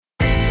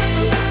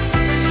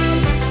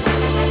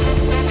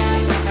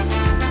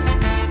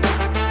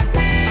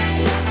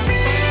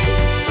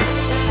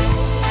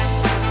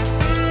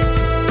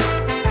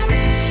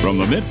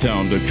the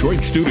Midtown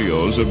Detroit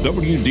studios of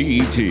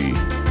WDET,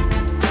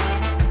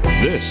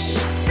 this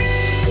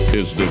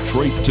is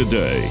Detroit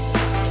Today.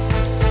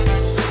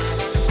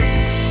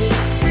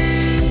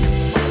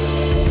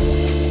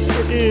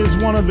 It is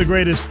one of the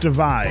greatest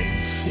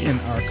divides in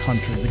our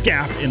country, the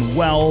gap in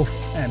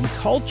wealth and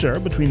culture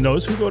between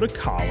those who go to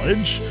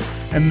college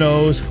and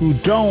those who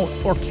don't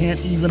or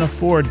can't even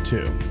afford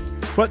to.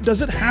 But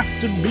does it have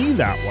to be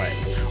that way?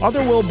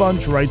 Author Will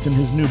Bunch writes in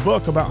his new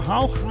book about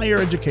how higher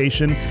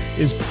education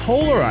is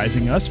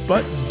polarizing us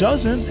but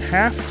doesn't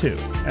have to,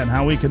 and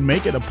how we can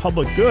make it a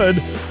public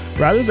good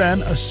rather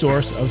than a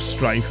source of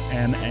strife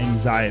and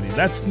anxiety.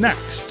 That's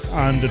next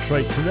on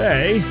Detroit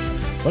Today,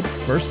 but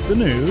first the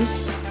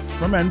news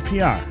from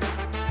NPR.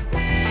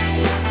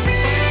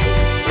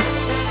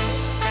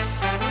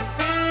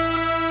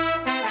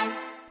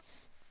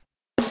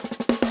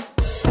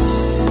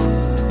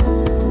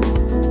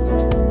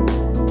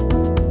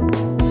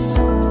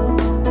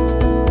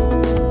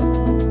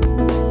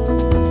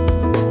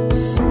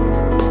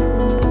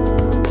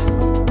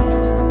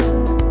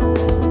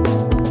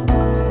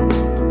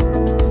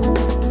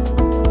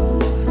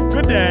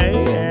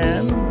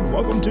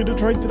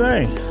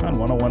 Today on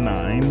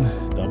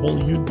 101.9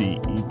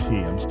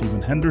 WDET. I'm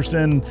Stephen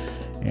Henderson,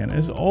 and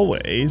as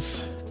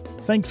always,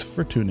 thanks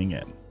for tuning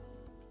in.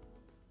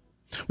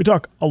 We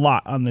talk a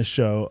lot on this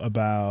show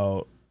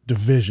about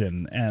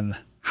division and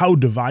how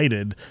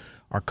divided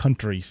our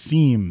country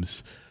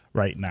seems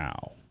right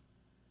now.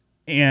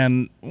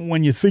 And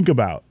when you think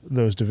about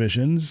those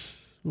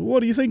divisions,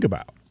 what do you think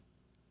about?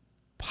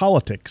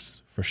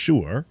 Politics, for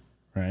sure,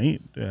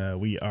 right?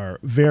 We are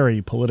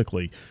very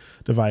politically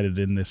divided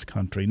in this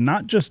country,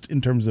 not just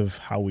in terms of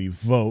how we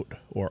vote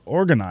or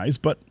organize,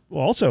 but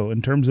also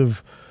in terms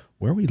of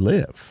where we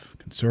live.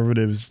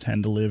 Conservatives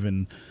tend to live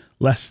in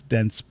less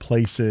dense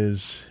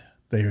places.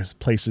 Their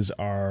places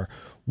are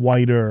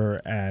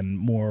whiter and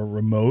more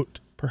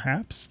remote,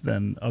 perhaps,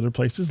 than other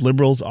places.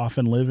 Liberals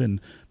often live in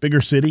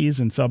bigger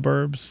cities and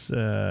suburbs.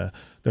 They're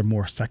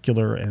more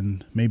secular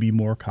and maybe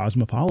more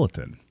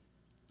cosmopolitan.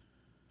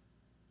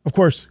 Of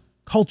course,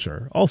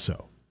 culture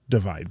also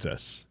divides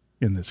us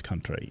in this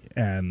country,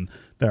 and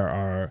there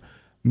are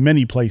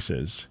many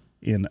places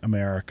in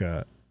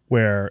America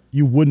where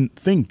you wouldn't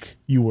think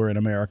you were in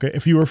America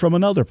if you were from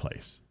another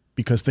place,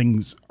 because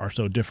things are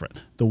so different.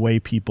 The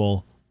way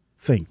people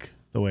think,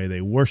 the way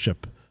they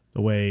worship, the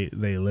way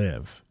they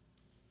live.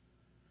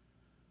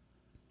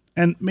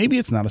 And maybe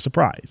it's not a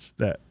surprise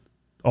that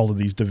all of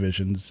these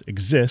divisions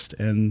exist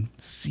and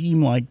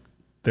seem like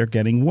they're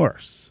getting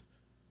worse.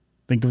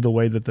 Think of the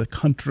way that the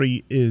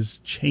country is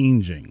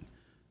changing.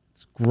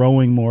 It's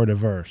growing more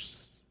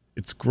diverse.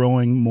 It's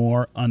growing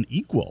more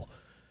unequal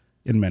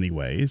in many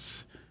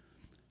ways.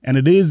 And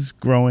it is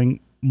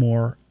growing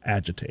more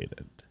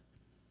agitated.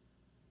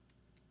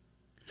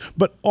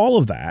 But all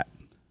of that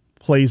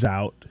plays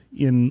out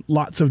in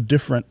lots of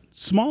different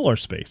smaller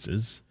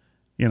spaces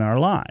in our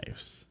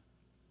lives.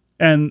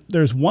 And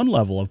there's one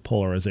level of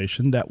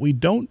polarization that we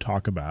don't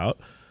talk about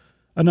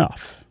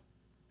enough.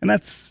 And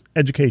that's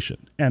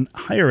education, and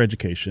higher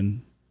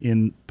education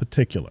in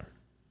particular.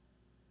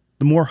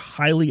 The more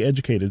highly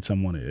educated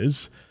someone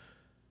is,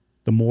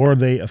 the more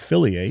they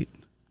affiliate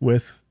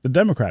with the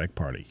Democratic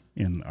Party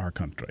in our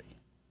country.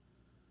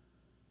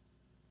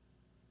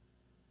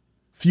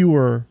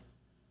 Fewer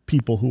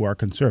people who are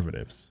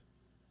conservatives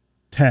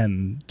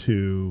tend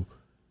to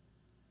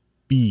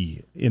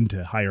be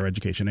into higher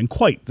education in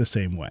quite the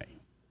same way.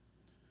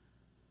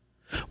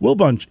 Will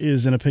Bunch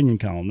is an opinion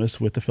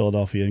columnist with the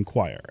Philadelphia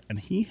Inquirer, and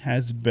he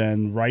has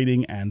been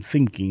writing and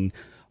thinking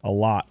a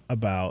lot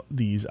about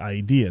these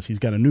ideas. He's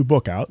got a new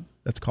book out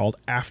that's called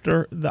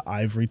After the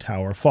Ivory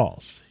Tower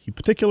Falls. He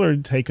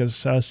particularly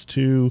takes us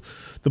to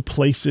the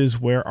places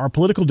where our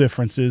political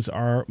differences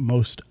are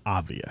most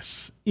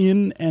obvious,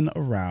 in and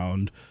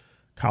around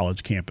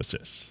college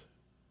campuses,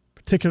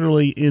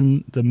 particularly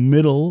in the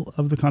middle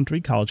of the country,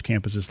 college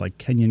campuses like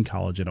Kenyon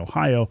College in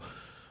Ohio,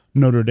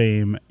 Notre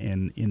Dame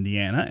in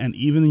Indiana, and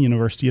even the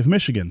University of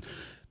Michigan.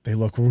 They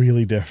look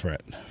really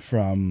different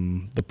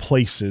from the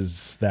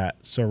places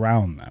that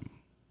surround them.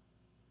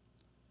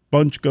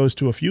 Bunch goes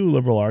to a few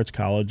liberal arts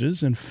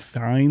colleges and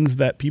finds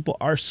that people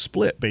are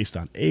split based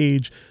on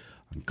age,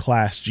 on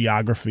class,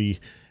 geography,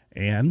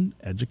 and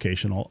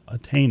educational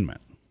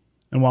attainment.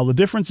 And while the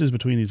differences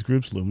between these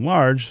groups loom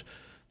large,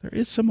 there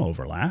is some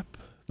overlap.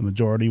 The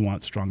majority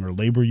want stronger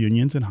labor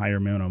unions and higher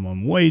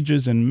minimum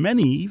wages, and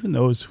many, even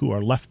those who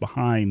are left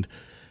behind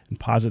and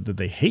posit that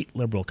they hate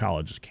liberal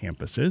college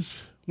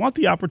campuses, want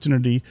the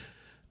opportunity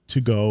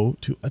to go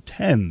to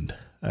attend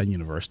a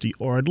university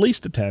or at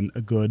least attend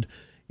a good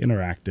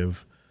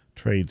interactive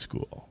trade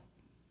school.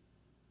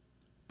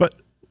 But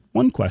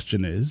one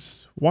question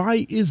is,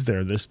 why is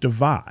there this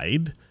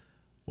divide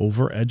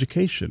over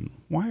education?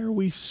 Why are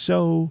we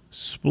so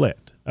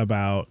split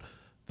about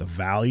the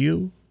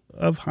value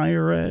of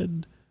higher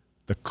ed,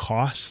 the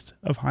cost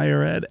of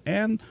higher ed,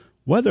 and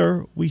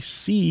whether we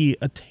see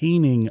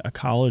attaining a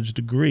college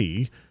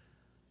degree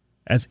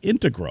as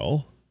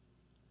integral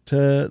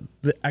to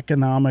the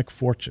economic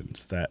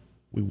fortunes that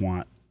we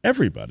want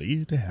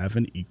everybody to have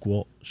an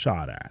equal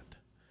shot at.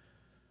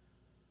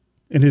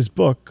 In his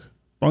book,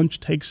 Bunch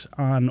takes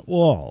on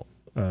all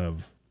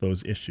of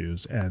those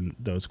issues and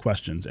those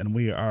questions, and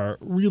we are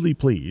really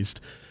pleased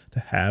to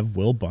have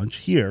Will Bunch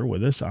here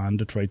with us on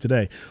Detroit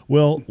Today.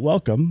 Will,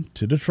 welcome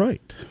to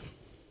Detroit.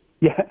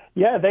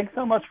 Yeah. Thanks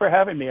so much for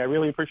having me. I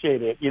really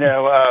appreciate it.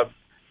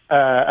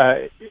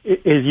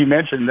 As you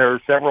mentioned, there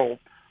are several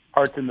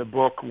parts in the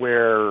book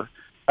where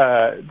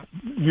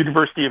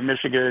University of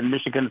Michigan,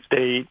 Michigan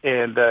State,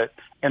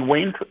 and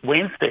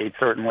Wayne State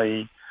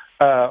certainly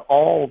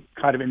all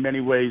kind of in many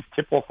ways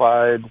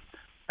typified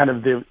kind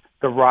of the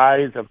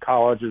rise of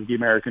college as the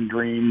American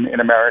dream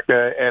in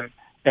America,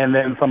 and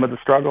then some of the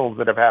struggles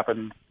that have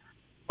happened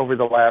over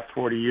the last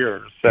 40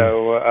 years.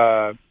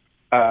 So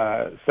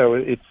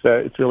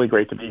it's really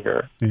great to be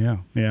here.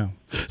 Yeah.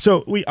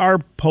 So we are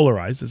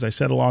polarized, as I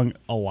said, along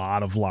a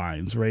lot of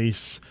lines,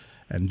 race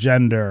and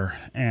gender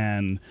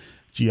and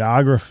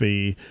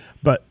geography.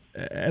 But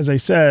as I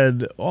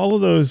said, all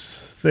of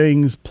those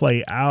things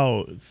play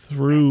out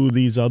through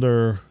these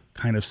other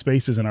kind of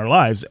spaces in our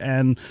lives.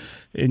 And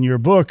in your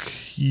book,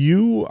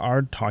 you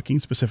are talking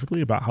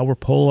specifically about how we're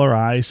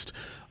polarized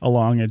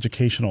along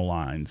educational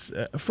lines.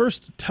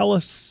 First, tell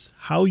us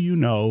how you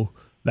know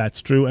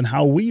that's true and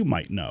how we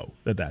might know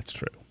that that's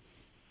true.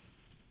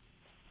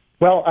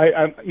 Well,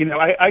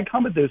 I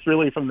come at this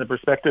really from the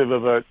perspective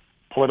of a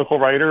political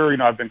writer.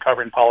 I've been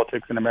covering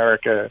politics in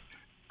America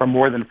for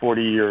more than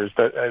 40 years.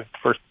 The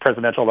first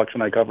presidential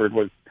election I covered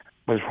was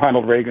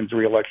Ronald Reagan's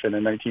reelection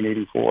in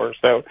 1984.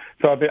 So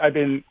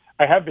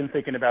I have been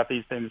thinking about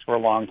these things for a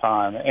long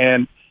time,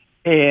 and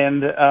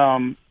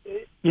it's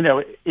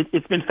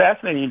been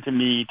fascinating to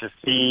me to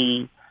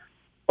see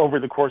over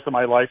the course of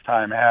my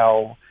lifetime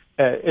how,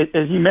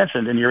 as you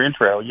mentioned in your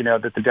intro,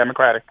 that the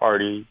Democratic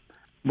Party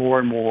more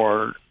and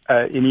more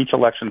in each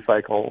election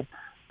cycle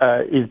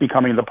is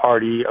becoming the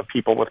party of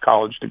people with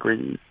college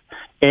degrees.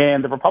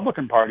 And the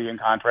Republican Party, in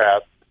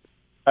contrast,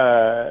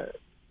 has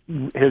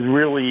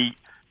really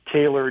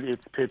tailored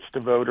its pitch to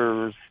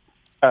voters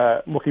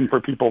looking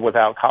for people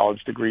without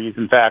college degrees.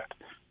 In fact,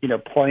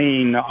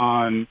 playing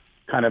on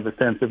kind of a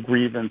sense of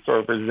grievance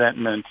or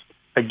resentment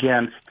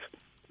against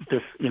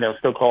this,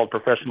 so-called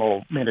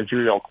professional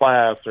managerial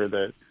class or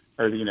the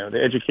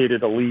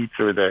educated elites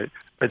or the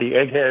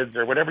eggheads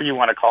or whatever you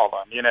want to call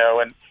them,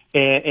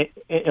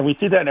 and we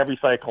see that in every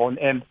cycle,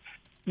 and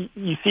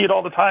you see it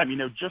all the time.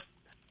 Just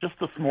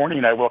this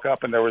morning I woke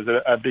up and there was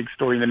a big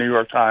story in the New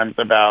York Times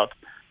about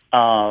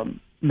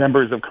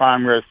members of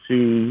Congress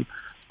who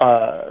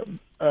believe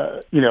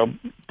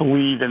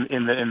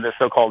in the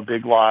so-called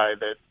big lie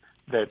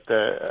that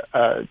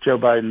Joe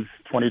Biden's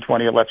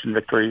 2020 election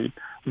victory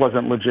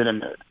wasn't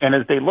legitimate. And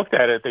as they looked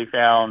at it, they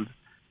found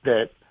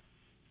that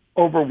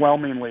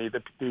overwhelmingly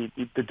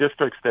the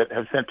districts that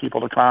have sent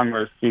people to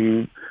Congress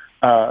to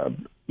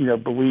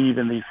believe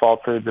in these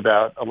falsehoods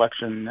about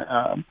election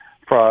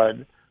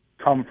fraud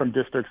come from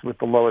districts with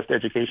the lowest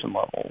education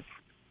levels.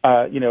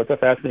 It's a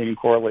fascinating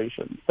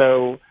correlation.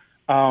 So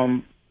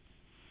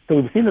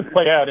we've seen this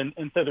play out, and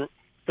so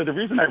the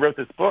reason I wrote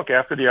this book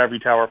after the Ivory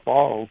Tower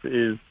falls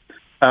is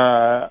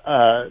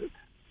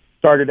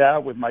started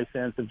out with my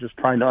sense of just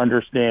trying to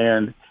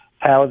understand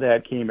how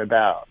that came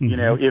about.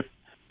 Mm-hmm.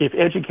 If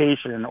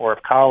education or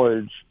if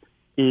college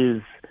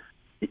is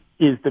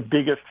the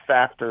biggest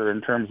factor in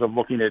terms of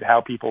looking at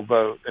how people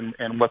vote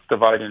and what's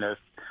dividing us,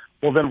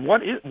 well then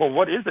what is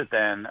it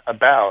then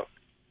about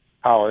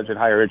college and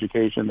higher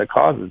education that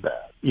causes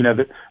that?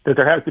 That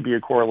there has to be a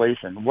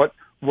correlation. What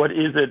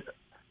is it?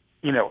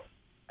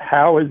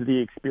 How has the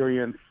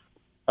experience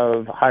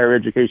of higher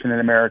education in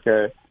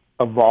America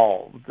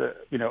evolved?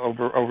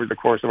 Over the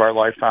course of our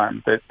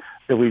lifetime that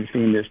we've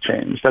seen this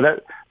change. So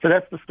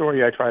that's the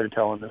story I try to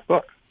tell in this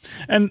book.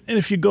 And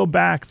if you go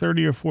back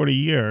 30 or 40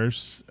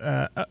 years,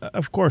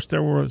 of course,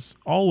 there was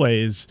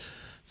always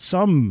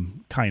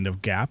some kind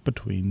of gap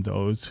between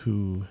those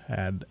who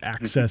had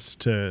access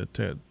to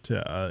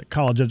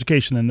college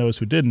education and those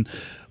who didn't.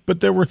 But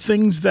there were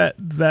things that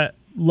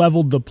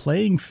leveled the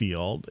playing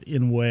field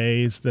in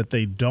ways that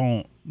they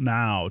don't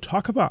now.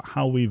 Talk about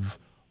how we've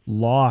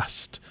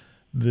lost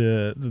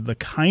the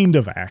kind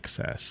of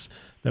access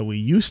that we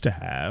used to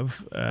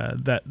have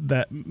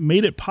that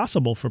made it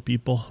possible for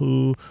people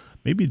who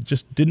maybe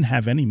just didn't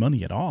have any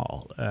money at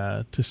all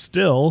to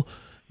still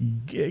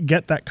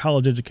get that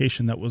college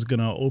education that was going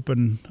to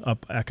open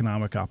up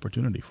economic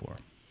opportunity for.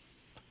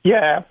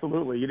 Yeah,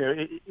 absolutely.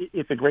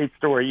 It's a great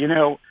story.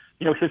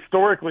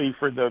 Historically,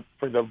 for the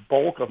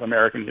bulk of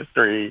American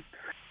history,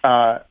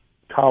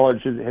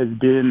 college has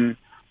been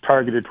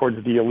targeted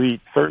towards the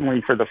elite.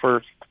 Certainly, for the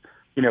first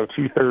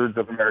 2/3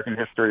 of American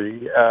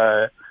history,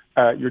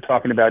 you're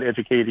talking about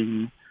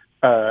educating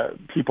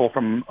people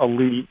from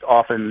elite,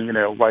 often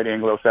white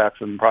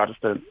Anglo-Saxon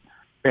Protestant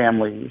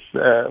families,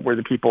 were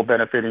the people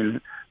benefiting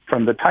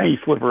from the tiny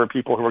sliver of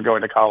people who were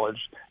going to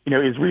college.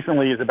 As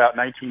recently as about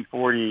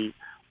 1940,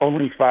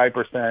 only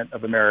 5%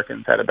 of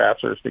Americans had a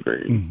bachelor's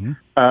degree. Mm-hmm.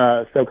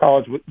 So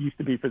college used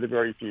to be for the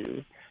very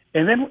few.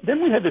 And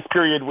then we had this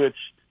period which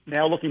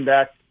now looking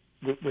back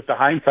with the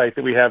hindsight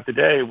that we have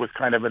today, was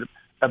kind of an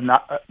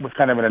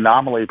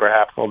anomaly,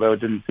 perhaps, although it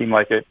didn't seem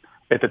like it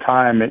at the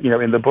time.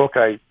 In the book,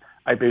 I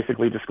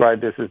basically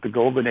described this as the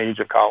golden age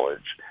of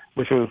college,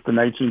 which was the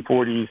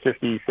 1940s,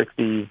 50s,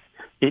 60s,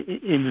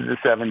 into the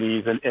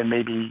 70s, and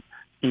maybe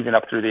even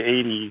up through the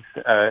 80s,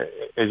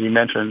 as you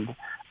mentioned,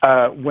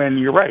 when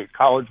you're right,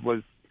 college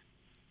was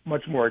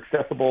much more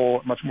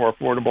accessible, much more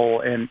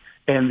affordable, and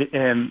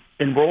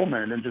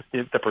enrollment and just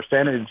the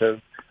percentage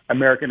of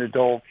American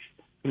adults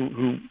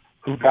who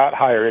got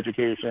higher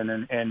education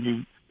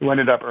and who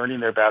ended up earning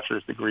their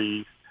bachelor's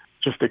degrees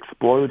just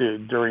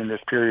exploded during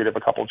this period of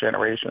a couple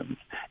generations.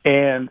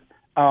 And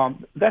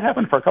that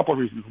happened for a couple of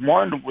reasons.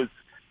 One was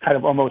kind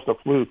of almost a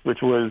fluke,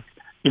 which was,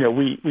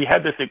 we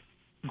had this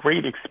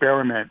great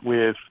experiment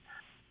with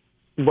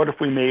what if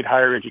we made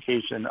higher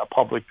education a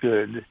public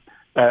good,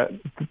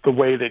 the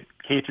way that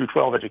K through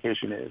 12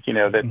 education is,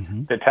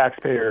 that the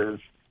taxpayers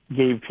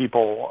gave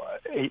people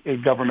a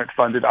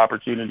government-funded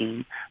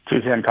opportunity to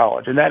attend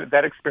college. And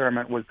that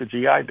experiment was the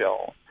GI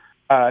Bill.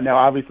 Now,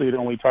 obviously, it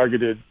only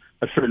targeted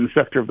a certain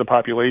sector of the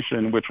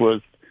population, which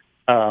was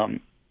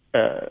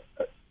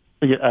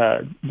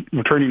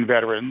returning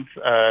veterans,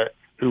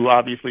 who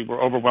obviously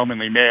were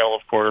overwhelmingly male,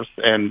 of course,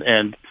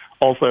 and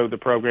also the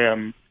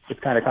program is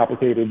kind of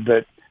complicated,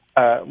 but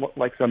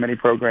like so many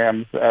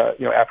programs,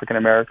 African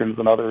Americans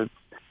and others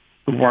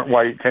who weren't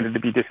white tended to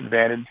be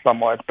disadvantaged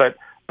somewhat. But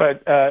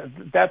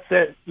that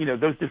said,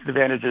 those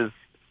disadvantages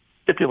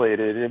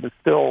stipulated, it was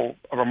still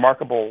a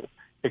remarkable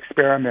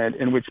experiment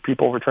in which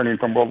people returning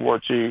from World War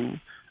II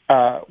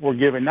were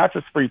given not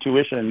just free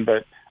tuition,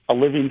 but a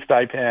living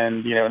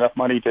stipend, enough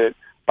money to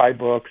buy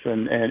books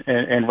and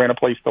rent a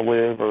place to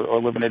live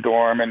or live in a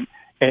dorm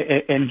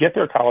and get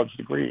their college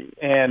degree.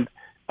 And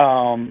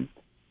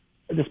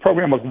this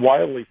program was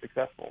wildly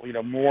successful.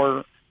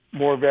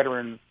 More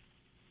veterans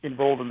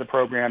enrolled in the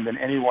program than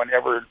anyone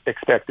ever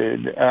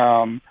expected.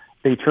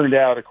 They turned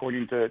out,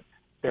 according to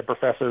their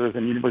professors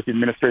and university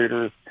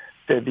administrators,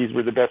 said these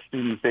were the best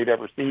students they'd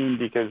ever seen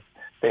because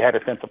they had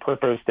a sense of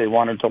purpose. They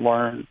wanted to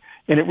learn.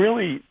 And it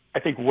really, I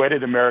think,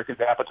 whetted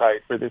Americans'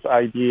 appetite for this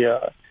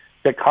idea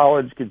that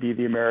college could be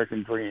the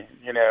American dream,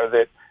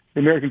 that the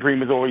American dream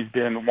has always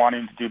been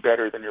wanting to do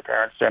better than your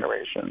parents'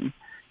 generation.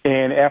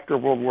 And after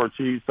World War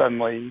II,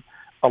 suddenly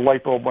a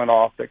light bulb went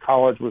off that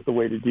college was the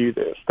way to do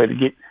this, that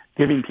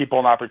giving people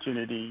an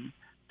opportunity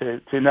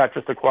to not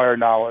just acquire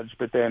knowledge,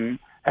 but then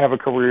have a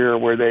career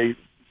where they,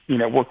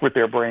 work with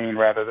their brain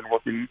rather than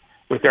working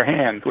with their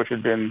hands, which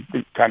had been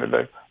kind of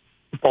the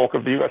bulk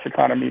of the U.S.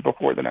 economy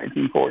before the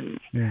 1940s.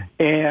 Yeah.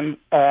 And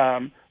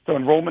so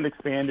enrollment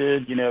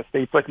expanded.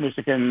 States like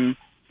Michigan,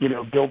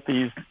 built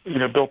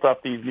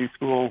up these new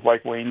schools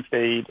like Wayne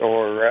State,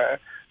 or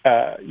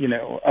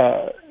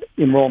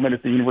enrollment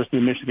at the University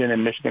of Michigan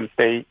and Michigan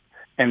State,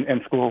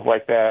 and schools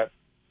like that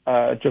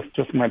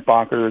just went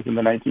bonkers in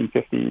the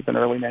 1950s and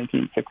early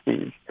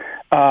 1960s.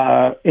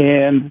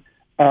 And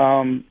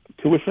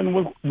tuition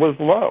was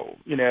low.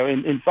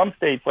 In some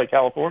states like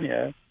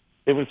California,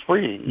 it was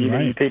free.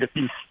 Right. You paid a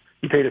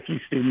few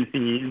student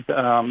fees.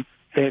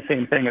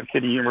 Same thing at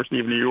City University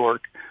of New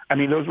York. I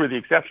mean, those were the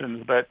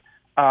exceptions, but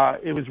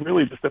it was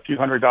really just a few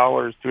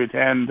 $100s to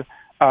attend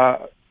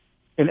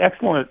an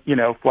excellent,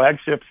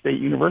 flagship state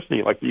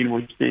university like the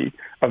University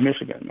of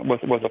Michigan was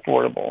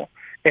affordable.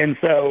 And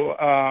so,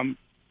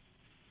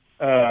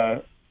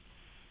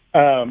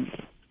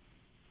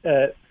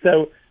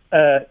 so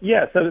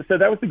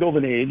that was the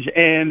golden age.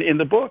 And in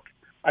the book,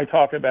 I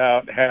talk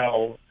about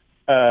how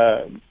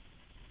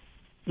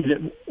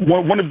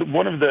one of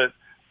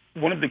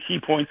the key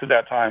points of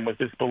that time was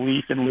this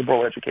belief in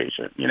liberal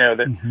education.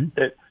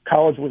 That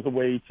college was a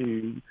way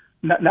to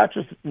not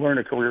just learn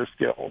a career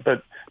skill,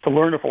 but to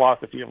learn a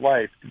philosophy of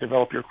life, to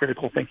develop your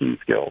critical thinking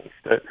skills,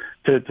 to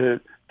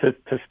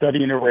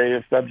study an array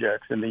of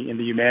subjects in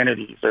the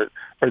humanities or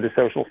the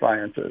social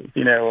sciences.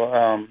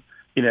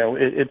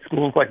 At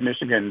schools like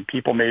Michigan,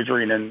 people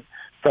majoring in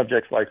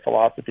subjects like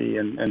philosophy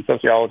and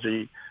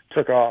sociology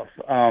took off.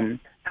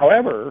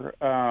 However,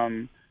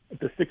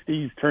 the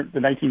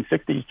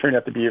 1960s turned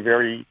out to be a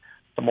very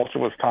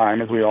tumultuous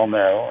time, as we all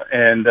know,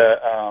 and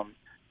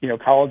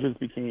colleges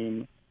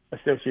became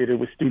associated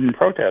with student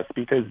protests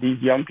because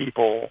these young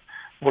people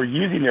were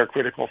using their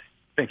critical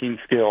thinking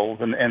skills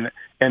and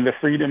the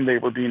freedom they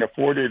were being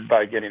afforded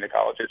by getting a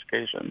college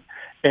education,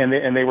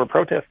 and they were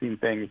protesting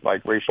things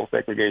like racial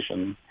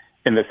segregation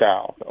in the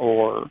South,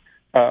 or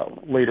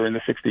later in the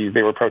 60s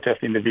they were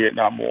protesting the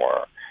Vietnam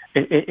War,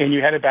 and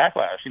you had a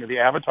backlash. The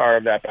avatar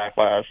of that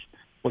backlash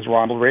was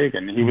Ronald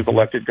Reagan. He was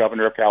elected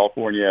governor of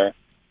California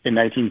in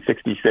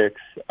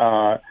 1966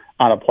 on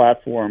a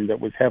platform that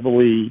was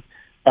heavily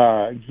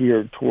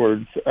geared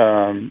towards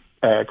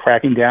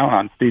cracking down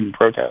on student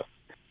protests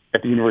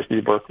at the University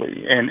of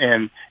Berkeley,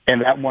 and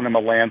that won him a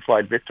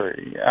landslide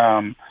victory.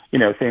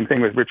 Same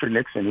thing with Richard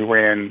Nixon, who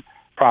ran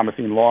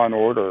promising law and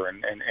order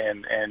and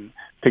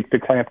to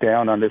clamp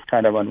down on this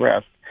kind of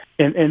unrest.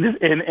 And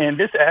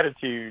this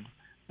attitude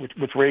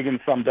which Reagan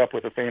summed up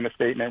with a famous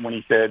statement when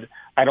he said,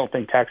 "I don't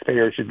think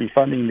taxpayers should be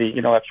funding the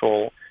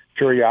intellectual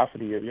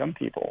curiosity of young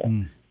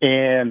people."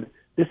 And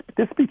this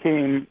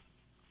became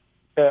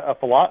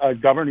a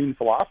governing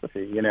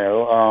philosophy.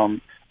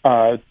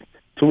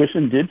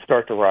 Tuition did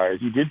start to rise.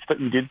 You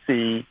did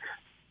see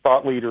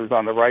thought leaders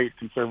on the right,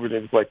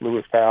 conservatives like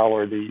Lewis Powell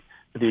or the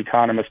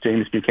economist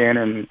James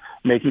Buchanan,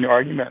 making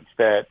arguments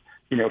that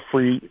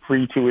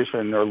free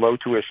tuition or low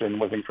tuition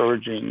was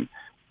encouraging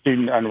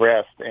student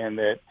unrest, and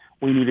that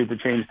we needed to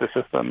change the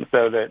system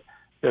so that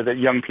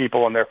young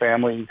people and their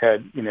families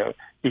had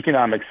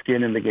economic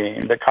skin in the game.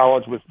 That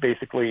college was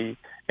basically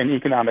an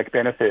economic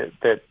benefit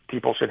that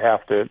people should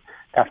have to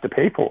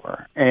pay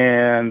for,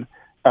 and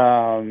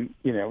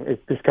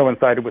this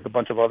coincided with a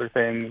bunch of other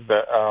things.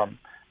 The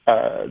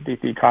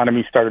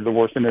economy started to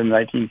worsen in the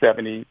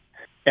 1970s,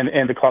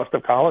 and the cost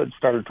of college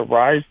started to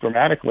rise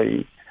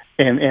dramatically,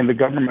 and the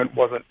government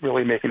wasn't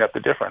really making up the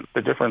difference.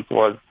 The difference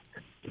was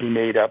to be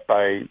made up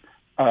by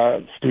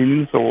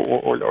students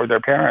or their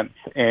parents.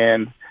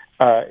 And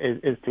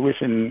as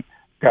tuition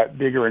got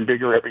bigger and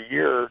bigger every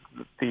year,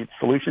 the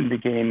solution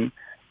became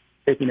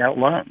taking out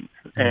loans.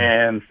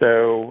 And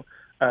so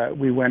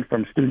we went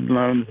from student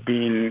loans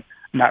being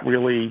not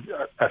really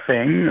a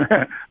thing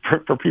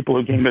for people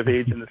who came of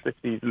age in the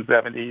 60s and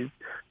 70s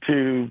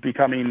to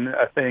becoming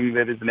a thing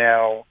that is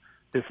now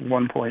this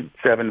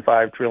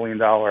 $1.75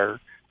 trillion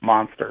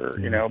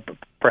monster,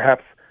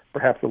 perhaps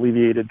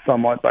alleviated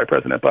somewhat by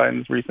President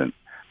Biden's recent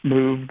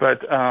move.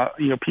 But,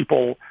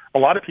 a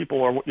lot of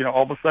people are,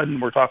 all of a sudden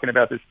we're talking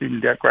about this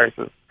student debt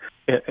crisis,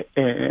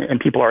 and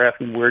people are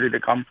asking, where did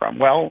it come from?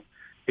 Well,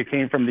 it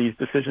came from these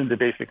decisions to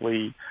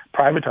basically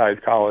privatize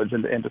college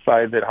and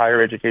decide that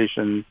higher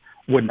education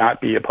would not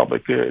be a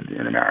public good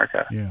in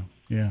America.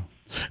 Yeah.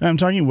 I'm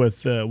talking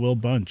with Will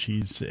Bunch.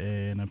 He's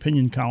an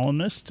opinion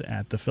columnist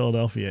at the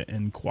Philadelphia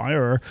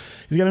Inquirer.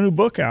 He's got a new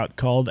book out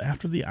called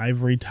After the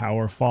Ivory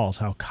Tower Falls,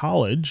 How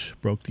College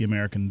Broke the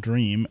American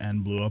Dream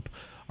and Blew Up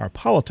Our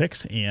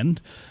Politics, and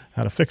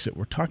how to fix it.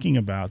 We're talking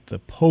about the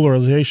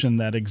polarization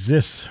that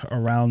exists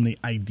around the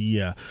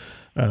idea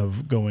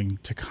of going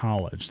to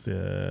college,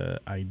 the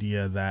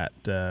idea that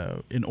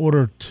in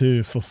order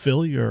to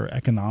fulfill your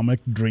economic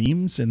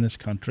dreams in this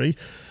country,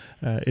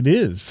 it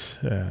is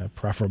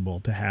preferable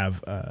to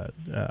have a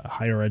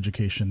higher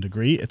education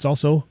degree. It's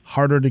also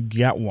harder to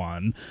get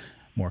one,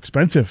 more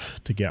expensive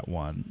to get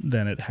one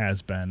than it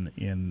has been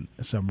in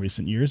some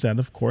recent years. That,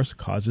 of course,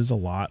 causes a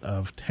lot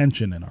of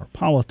tension in our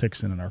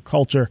politics and in our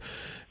culture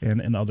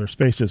and in other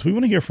spaces. We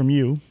want to hear from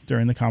you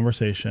during the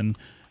conversation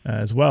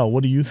as well.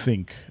 What do you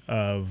think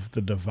of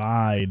the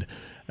divide,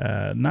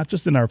 not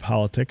just in our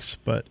politics,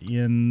 but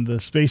in the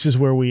spaces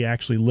where we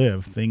actually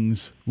live,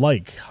 things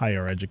like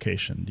higher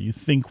education? Do you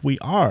think we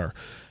are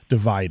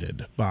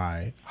divided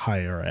by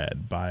higher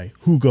ed, by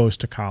who goes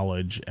to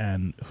college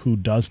and who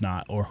does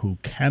not or who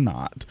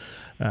cannot?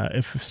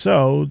 If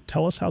so,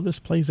 tell us how this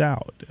plays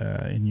out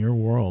in your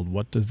world.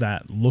 What does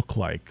that look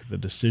like? The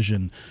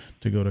decision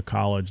to go to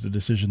college, the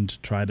decision to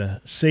try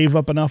to save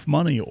up enough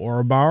money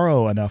or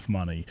borrow enough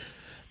money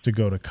to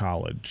go to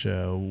college.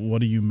 What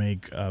do you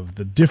make of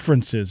the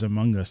differences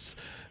among us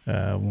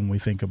when we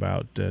think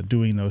about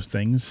doing those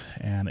things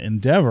and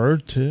endeavor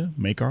to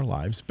make our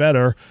lives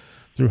better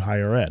through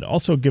higher ed?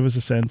 Also, give us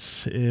a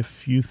sense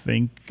if you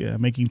think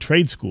making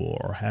trade school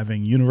or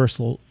having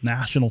universal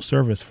national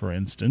service, for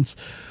instance,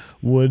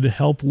 would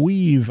help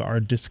weave our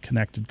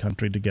disconnected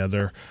country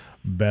together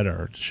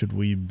better. Should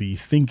we be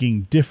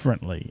thinking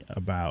differently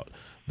about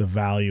the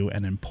value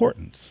and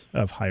importance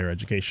of higher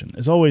education?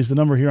 As always, the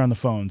number here on the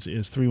phones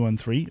is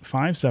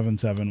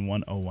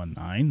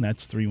 313-577-1019.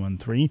 That's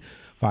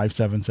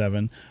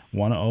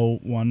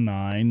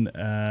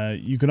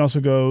 313-577-1019. You can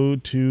also go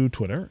to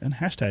Twitter and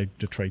hashtag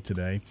Detroit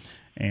Today,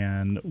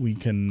 and we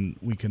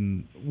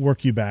can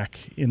work you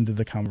back into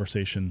the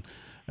conversation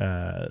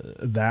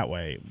that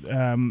way.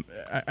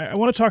 I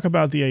want to talk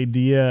about the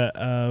idea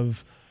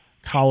of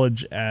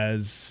college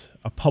as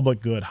a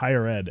public good,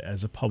 higher ed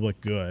as a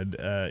public good.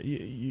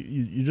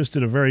 You just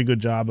did a very good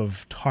job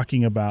of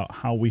talking about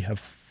how we have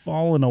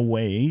fallen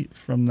away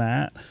from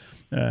that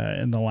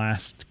in the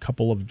last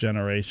couple of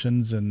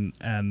generations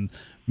and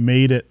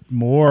made it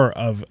more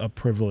of a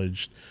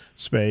privileged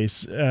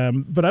space.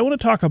 But I want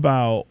to talk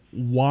about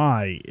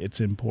why it's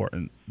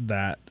important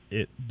that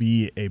it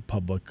be a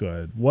public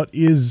good. What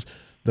is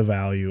the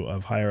value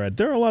of higher ed?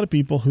 There are a lot of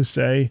people who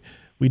say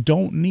we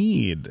don't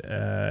need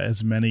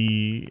as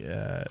many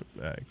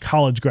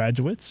college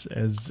graduates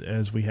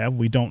as we have.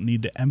 We don't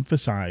need to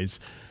emphasize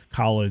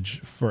college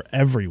for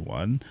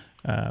everyone.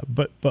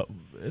 But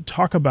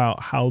talk about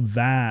how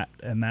that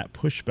and that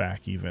pushback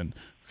even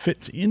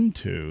fits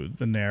into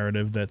the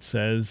narrative that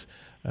says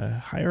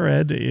higher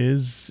ed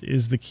is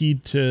the key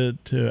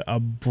to a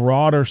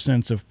broader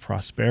sense of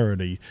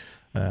prosperity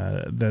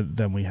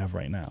than we have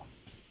right now.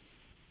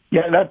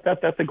 Yeah,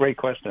 that's a great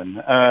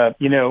question. I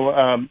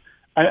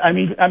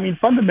mean,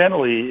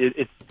 fundamentally,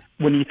 it's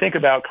when you think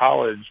about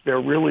college, there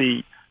are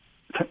really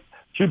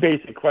two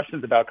basic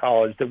questions about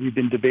college that we've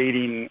been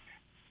debating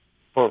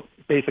for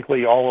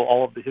basically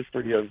all of the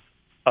history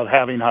of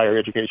having higher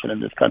education in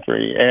this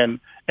country. And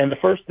the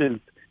first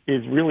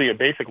is really a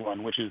basic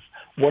one, which is,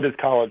 what is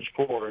college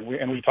for?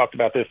 And we talked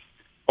about this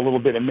a little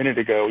bit a minute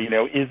ago. You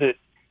know, is it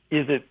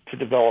to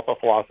develop a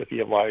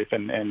philosophy of life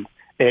and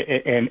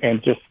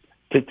just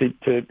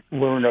to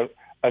learn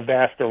a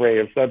vast array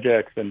of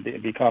subjects and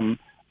become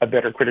a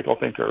better critical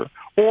thinker?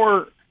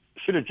 Or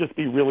should it just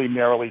be really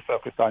narrowly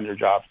focused on your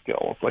job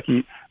skills? Like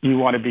you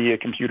want to be a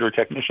computer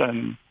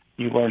technician,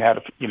 you learn how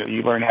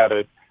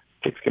to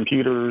fix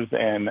computers,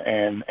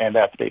 and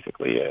that's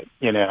basically it,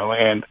 you know.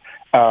 And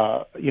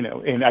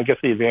and I guess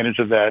the advantage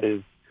of that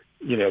is,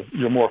 you know,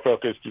 you're more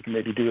focused. You can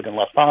maybe do it in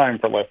less time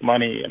for less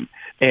money.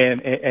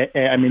 And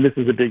I mean, this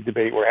is a big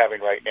debate we're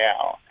having right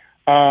now.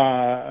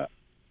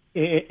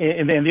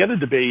 And then the other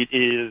debate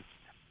is,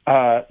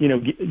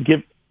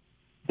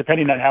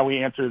 depending on how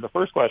we answer the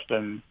first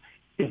question,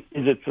 is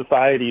it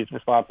society's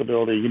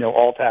responsibility, you know,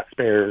 all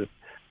taxpayers,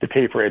 to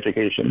pay for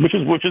education, which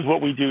is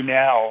what we do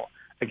now.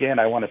 Again,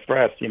 I want to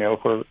stress, you know,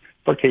 for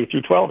K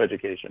through 12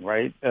 education,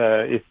 right?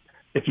 If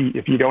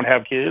you don't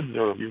have kids,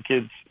 or if your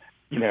kids,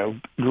 you know,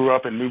 grew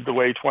up and moved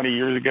away 20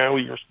 years ago,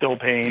 you're still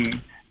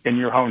paying in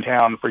your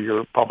hometown for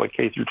your public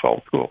K through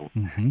 12 schools.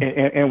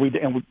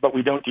 Mm-hmm. But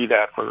we don't do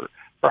that for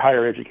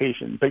higher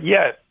education. But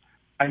yet,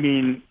 I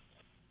mean,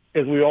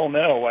 as we all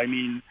know, I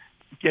mean,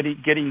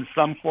 getting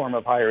some form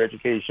of higher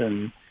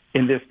education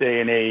in this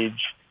day and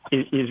age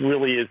is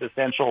really as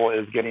essential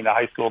as getting a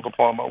high school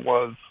diploma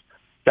was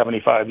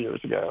 75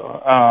 years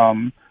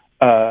ago,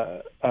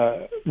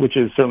 which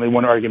is certainly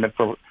one argument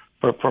for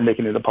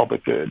making it a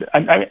public good.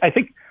 I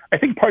think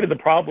part of the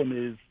problem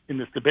is in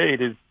this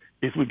debate is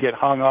we get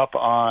hung up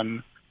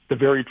on the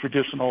very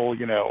traditional,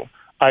 you know,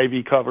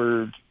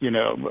 Ivy-covered, you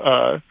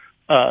know,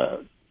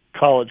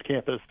 college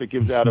campus that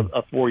gives out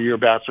a 4-year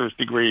bachelor's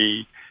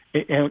degree,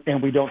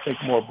 and we don't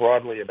think more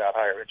broadly about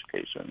higher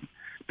education.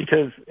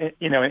 Because,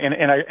 you know,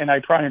 and I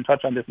try and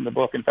touch on this in the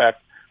book. In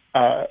fact,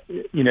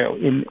 you know,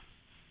 in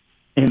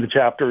the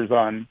chapters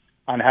on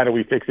how do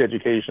we fix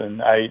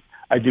education, I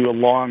do a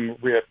long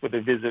riff with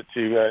a visit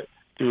to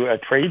a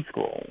trade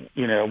school,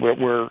 you know,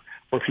 where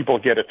people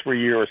get a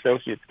 3-year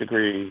associate's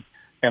degree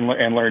and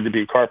learn to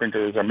be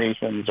carpenters or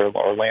masons or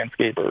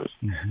landscapers.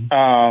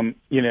 Mm-hmm.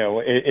 You know,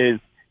 is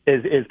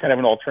kind of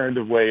an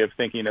alternative way of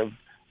thinking of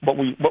what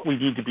we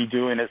need to be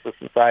doing as a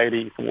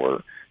society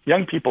for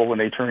young people when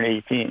they turn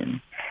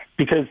 18.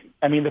 Because,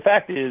 I mean, the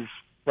fact is,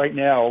 right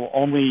now,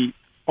 only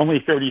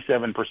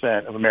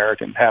 37% of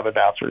Americans have a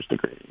bachelor's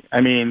degree. I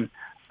mean,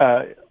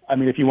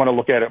 if you want to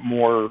look at it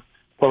more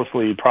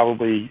closely,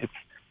 probably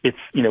it's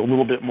you know, a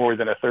little bit more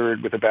than a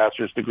third with a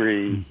bachelor's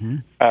degree. Mm-hmm.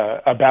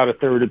 About a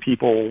third of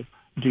people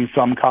do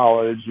some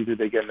college. Either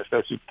they get an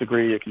associate's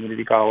degree at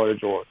community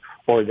college,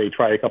 or they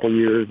try a couple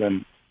years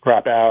and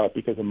drop out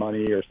because of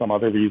money or some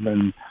other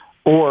reason.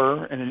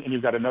 And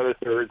you've got another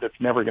third that's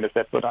never going to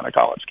set foot on a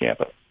college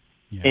campus.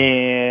 Yeah.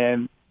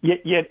 And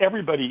yet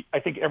I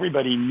think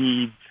everybody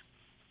needs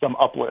some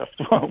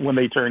uplift when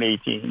they turn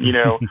 18, you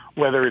know,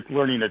 whether it's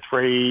learning a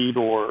trade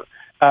or,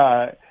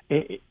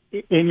 and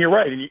you're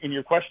right. In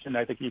your question,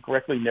 I think you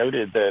correctly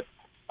noted that,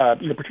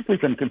 you know,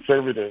 particularly some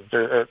conservatives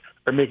are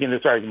making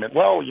this argument,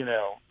 well, you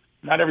know,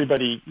 not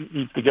everybody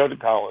needs to go to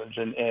college,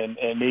 and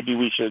maybe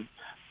we should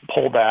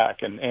pull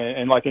back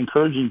and like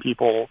encouraging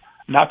people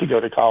not to go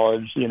to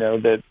college, you know,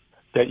 that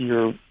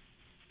you're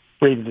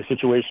creating a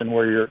situation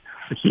where you're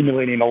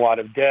accumulating a lot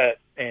of debt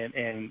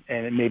and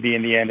maybe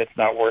in the end it's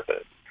not worth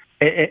it.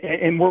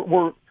 And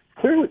we're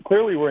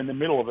clearly we're in the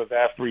middle of a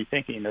vast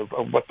rethinking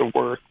of what the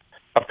worth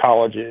of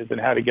college is and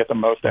how to get the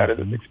most out of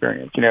this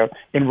experience. You know,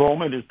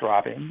 enrollment is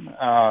dropping,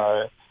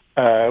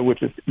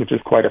 which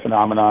is quite a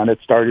phenomenon. It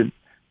started,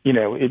 you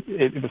know,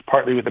 it was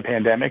partly with the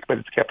pandemic, but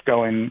it's kept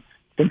going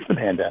since the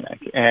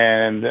pandemic.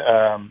 And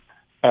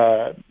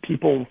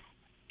people's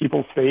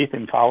faith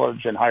in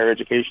college and higher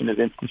education as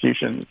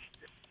institutions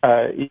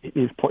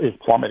is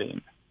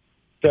plummeting.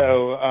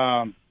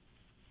 So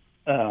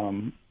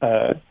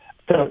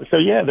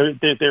yeah, there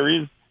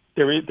is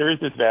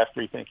this vast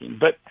rethinking.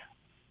 But,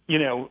 you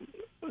know,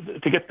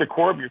 to get to the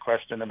core of your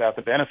question about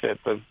the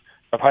benefits of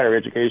higher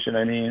education,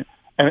 I mean,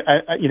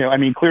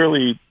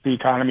 clearly the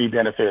economy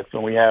benefits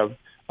when we have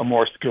a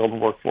more skilled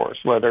workforce,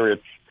 whether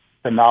it's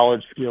the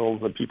knowledge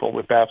skills of people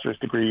with bachelor's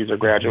degrees or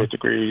graduate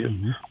degrees,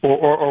 mm-hmm.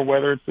 or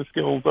whether it's the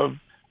skills of,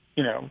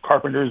 you know,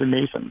 carpenters and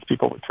masons,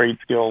 people with trade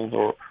skills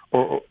or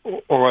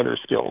other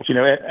skills. You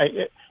know,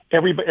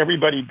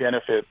 everybody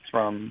benefits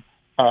from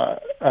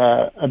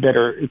a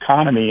better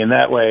economy in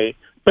that way.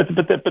 But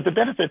the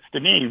benefits to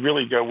me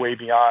really go way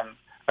beyond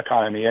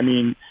economy. I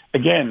mean,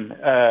 again,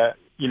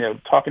 you know,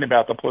 talking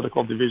about the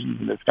political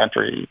divisions in this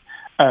country,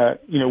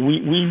 you know,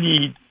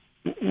 we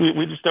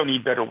just don't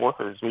need better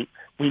workers. We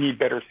need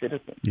better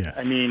citizens. Yes.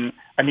 I mean,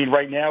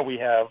 right now we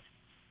have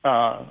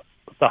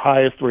the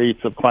highest rates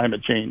of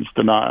climate change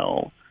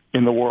denial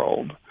in the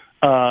world.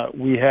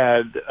 We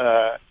had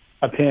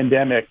a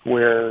pandemic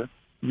where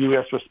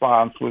U.S.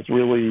 response was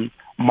really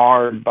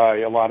marred by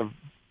a lot of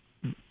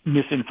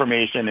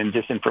misinformation and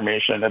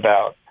disinformation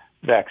about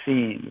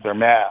vaccines or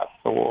masks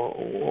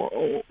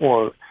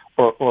or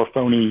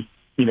phony,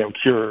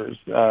 cures,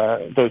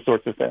 those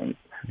sorts of things.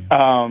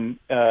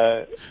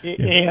 Yeah.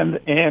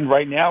 And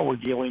right now we're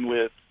dealing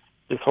with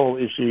this whole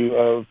issue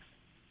of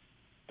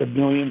the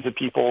millions of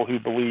people who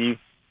believe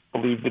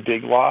the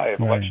big lie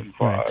of election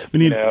fraud. Right. We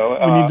need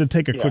to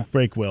take a quick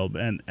break, Will,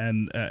 and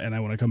I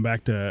want to come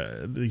back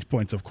to these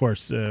points, of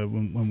course,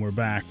 when we're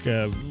back.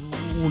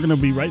 We're going to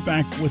be right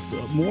back with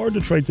more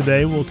Detroit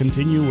Today. We'll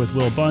continue with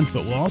Will Bunch,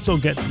 but we'll also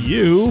get to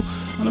you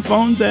on the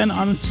phones and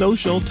on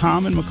social.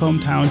 Tom in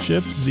Macomb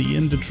Township, Z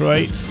in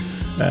Detroit,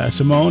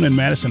 Simone in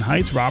Madison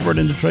Heights, Robert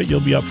in Detroit.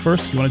 You'll be up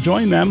first. If you want to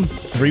join them,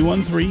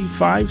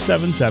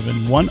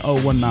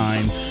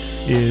 313-577-1019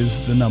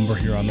 is the number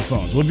here on the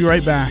phones. We'll be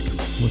right back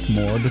with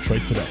more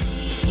Detroit Today.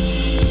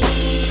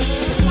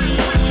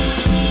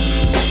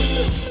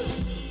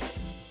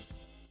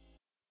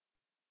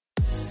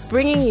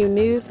 Bringing you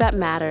news that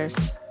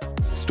matters.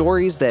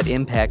 Stories that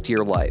impact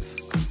your life.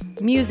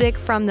 Music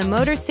from the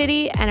Motor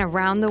City and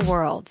around the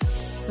world.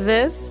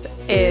 This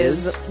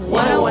is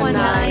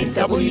 1019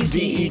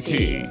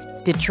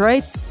 WDET,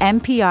 Detroit's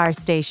NPR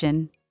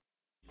station.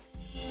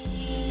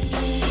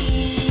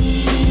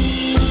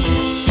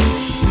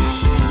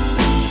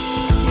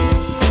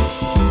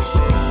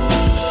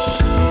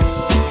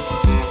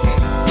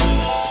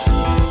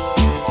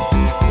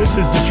 This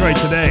is Detroit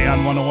Today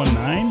on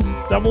 1019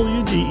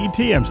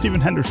 WDET. I'm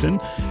Stephen Henderson,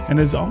 and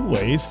as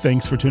always,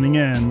 thanks for tuning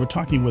in. We're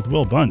talking with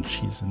Will Bunch.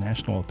 He's a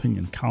national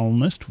opinion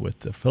columnist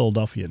with the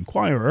Philadelphia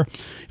Inquirer.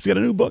 He's got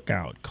a new book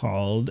out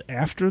called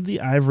After the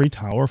Ivory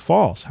Tower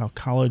Falls, How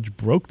College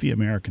Broke the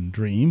American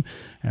Dream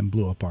and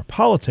Blew Up Our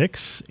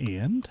Politics,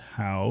 and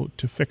How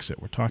to Fix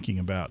It. We're talking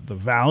about the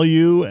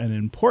value and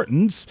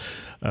importance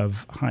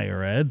of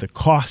higher ed, the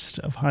cost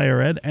of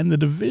higher ed, and the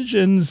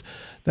divisions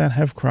that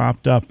have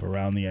cropped up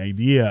around the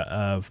idea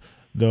of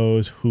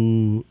those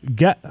who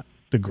get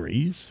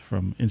degrees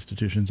from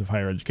institutions of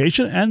higher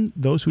education and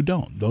those who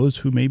don't, those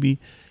who maybe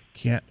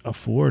can't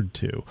afford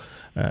to.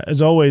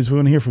 As always, we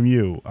want to hear from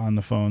you on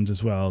the phones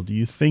as well. Do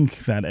you think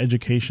that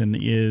education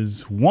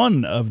is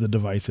one of the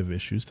divisive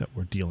issues that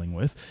we're dealing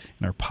with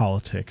in our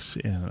politics,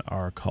 in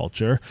our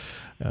culture?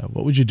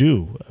 What would you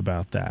do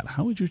about that?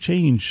 How would you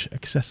change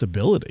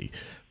accessibility,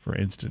 for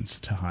instance,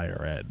 to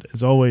higher ed?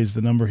 As always,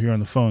 the number here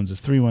on the phones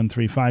is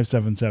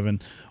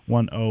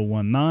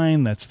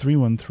 313-577-1019. That's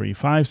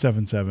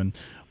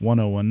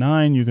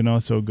 313-577-1019. You can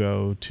also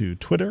go to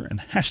Twitter and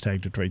hashtag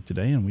Detroit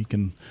Today, and we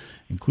can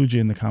include you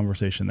in the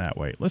conversation that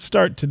way. Let's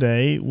start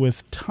today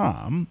with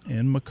Tom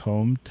in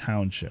Macomb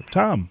Township.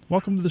 Tom,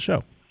 welcome to the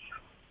show.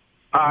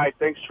 Hi,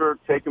 thanks for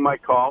taking my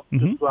call.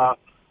 Mm-hmm. Just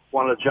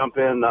wanted to jump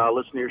in,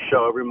 listen to your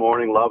show every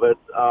morning, love it.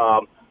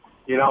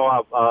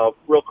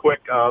 Real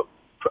quick,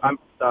 I'm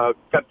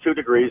got 2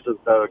 degrees,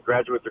 a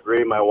graduate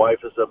degree. My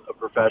wife is a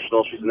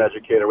professional. She's an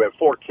educator. We have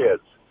 4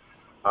 kids,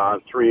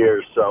 3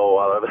 years.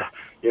 So,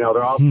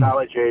 they're all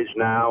college age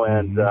now,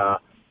 and,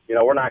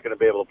 we're not going to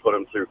be able to put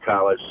them through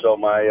college. So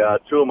my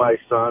 2 of my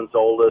sons,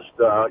 oldest,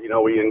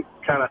 we're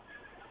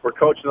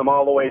coaching them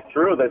all the way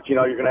through that,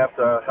 you're going to have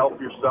to help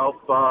yourself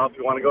if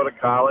you want to go to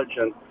college.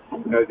 And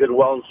they did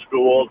well in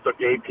school, took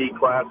AP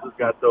classes,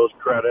 got those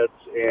credits,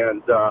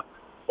 and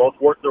both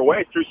worked their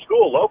way through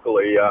school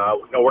locally,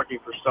 working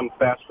for some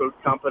fast food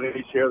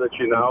companies here that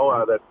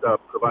that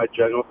provide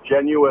generous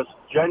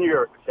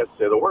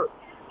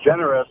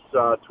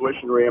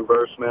tuition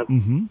reimbursement,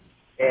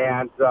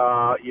 and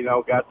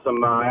got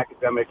some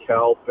academic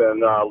help,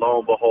 and lo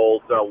and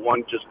behold,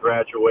 one just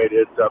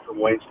graduated from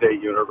Wayne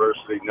State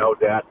University, no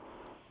debt.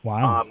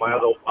 Wow. My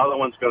other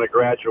one's going to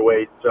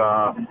graduate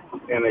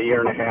in a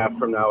year and a half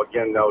from now,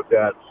 again, no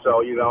debt.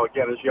 So,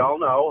 again, as you all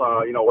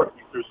know,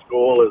 working through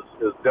school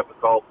is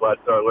difficult, but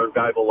learn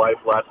valuable life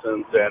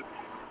lessons. And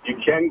you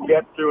can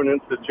get through an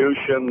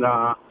institution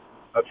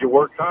if you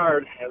work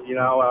hard. And,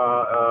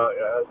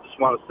 I just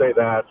want to say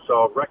that.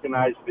 So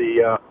recognize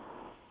the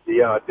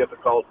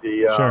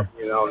difficulty, Sure.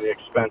 and the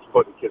expense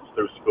putting kids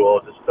through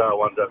school. Just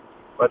wanted to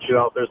let you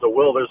know, if there's a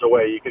will, there's a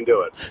way. You can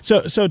do it.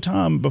 So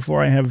Tom,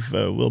 before I have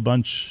Will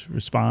Bunch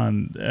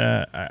respond,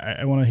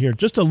 I want to hear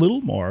just a little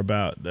more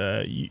about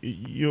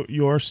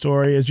your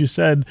story. As you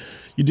said,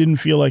 you didn't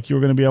feel like you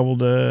were going to be able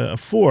to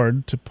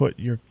afford to put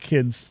your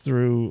kids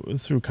through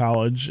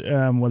college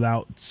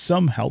without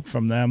some help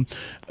from them.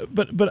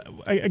 But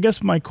I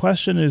guess my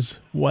question is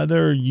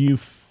whether you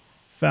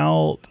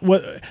felt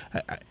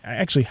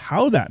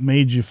how that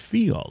made you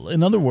feel.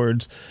 In other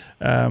words,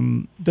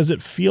 does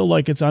it feel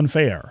like it's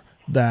unfair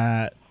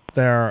that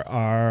there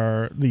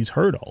are these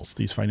hurdles,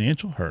 these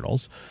financial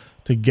hurdles,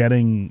 to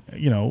getting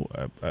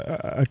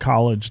a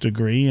college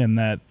degree, and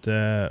that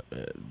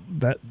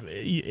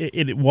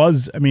it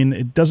was? I mean,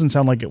 it doesn't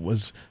sound like it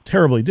was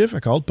terribly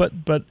difficult, but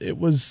it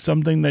was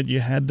something that you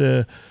had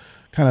to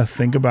kind of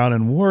think about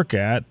and work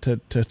at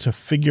to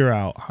figure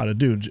out how to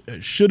do.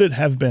 Should it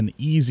have been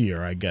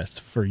easier, I guess,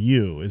 for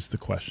you is the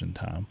question,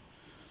 Tom.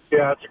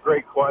 Yeah, it's a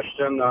great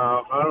question.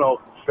 I don't know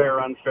if fair,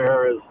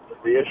 unfair is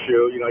the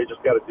issue. You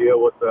just got to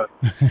deal with the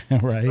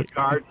right. the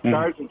cards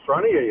in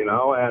front of you.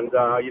 And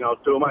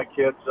two of my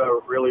kids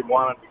really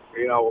wanted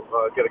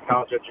to get a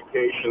college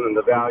education and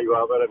the value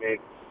of it. I mean,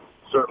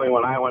 certainly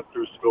when I went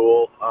through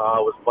school, it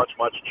was much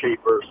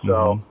cheaper.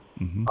 So.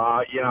 And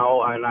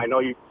I know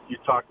you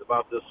talked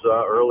about this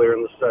earlier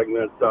in the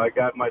segment. I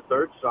got my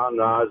third son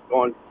is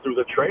going through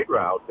the trade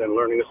route and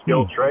learning a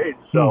skilled trade.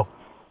 So,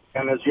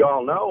 and as you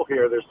all know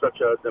here, there's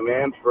such a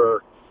demand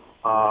for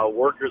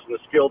workers in the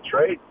skilled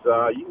trades.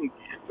 You can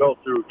go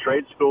through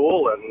trade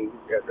school and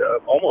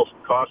almost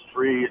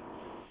cost-free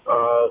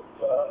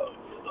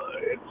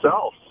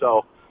itself.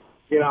 So,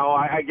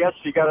 I guess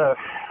you got to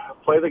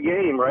play the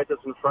game, right,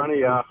 that's in front of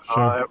you.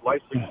 Sure.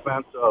 Life's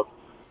expensive.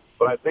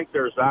 But I think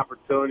there's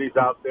opportunities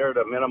out there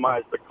to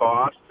minimize the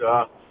cost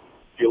if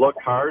you look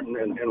hard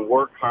and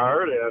work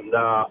hard. And,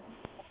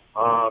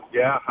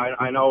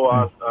 I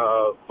know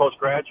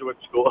postgraduate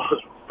school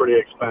is pretty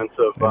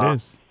expensive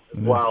as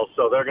well.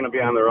 So they're going to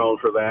be on their own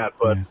for that.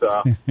 But,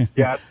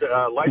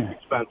 life's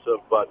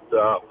expensive. But,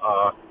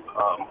 I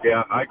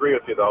agree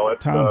with you, though.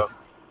 Tom,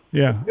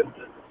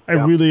 I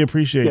really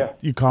appreciate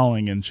you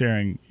calling and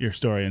sharing your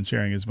story and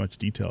sharing as much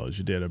detail as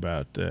you did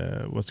about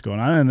what's going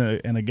on.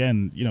 And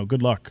again,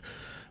 good luck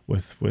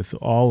with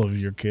all of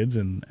your kids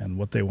and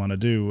what they want to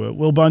do.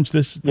 Will Bunch,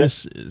 this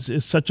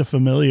is such a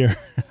familiar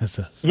a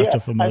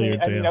familiar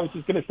tale. I was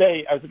going to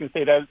say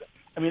that.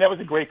 That was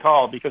a great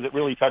call because it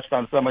really touched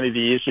on so many of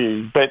the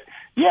issues. But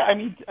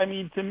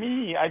to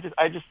me, I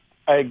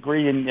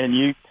agree, and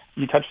you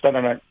touched on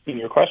it in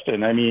your question.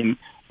 That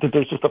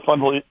there's just a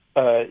fundamental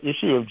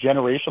issue of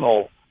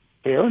generational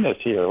fairness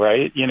here,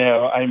 right?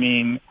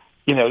 Tom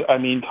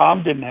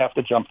didn't have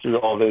to jump through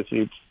all those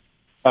hoops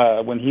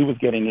when he was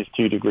getting his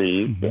 2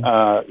 degrees.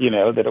 That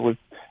it was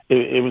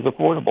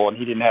affordable, and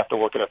he didn't have to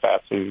work at a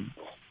fast food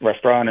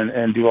restaurant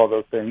and do all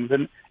those things.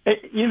 And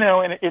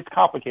it's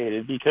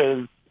complicated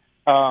because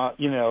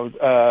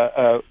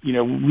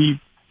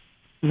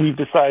we've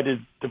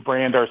decided to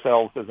brand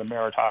ourselves as a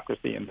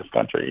meritocracy in this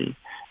country,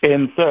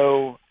 and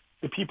so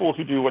the people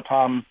who do what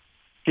Tom's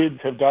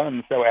kids have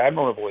done so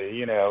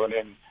admirably,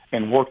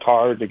 and worked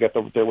hard to get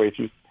their way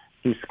through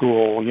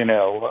school, we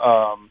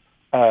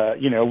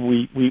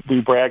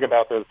brag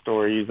about those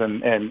stories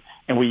and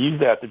we use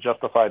that to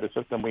justify the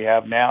system we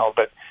have now.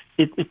 But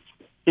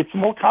it's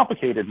more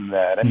complicated than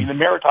that. The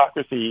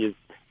meritocracy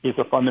is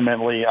a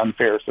fundamentally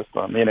unfair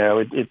system.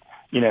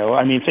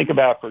 Think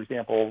about, for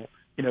example,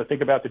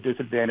 think about the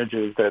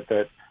disadvantages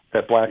that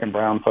black and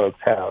brown folks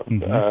have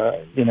in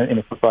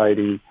a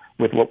society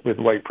with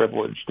white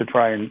privilege to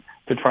try and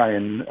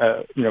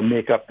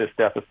make up this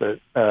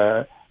deficit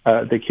the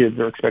kids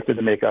are expected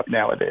to make up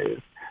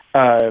nowadays,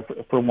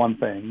 for one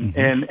thing.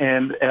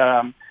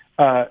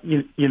 Not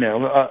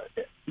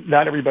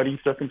everybody's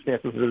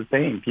circumstances are the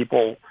same.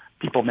 People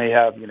may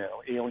have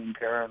ailing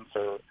parents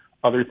or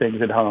other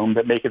things at home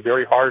that make it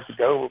very hard to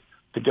go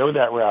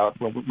that route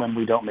when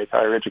we don't make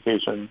higher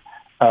education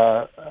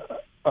a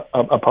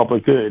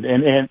public good.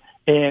 And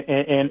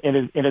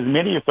as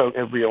many of folks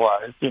have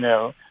realized,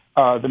 the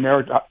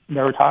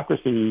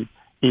meritocracy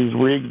is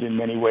rigged in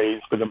many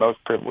ways for the most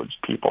privileged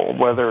people,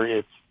 whether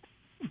it's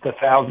the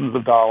thousands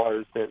of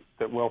dollars that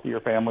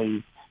wealthier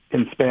families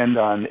can spend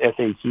on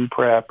SAT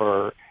prep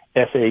or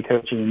essay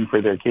coaching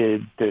for their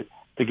kids to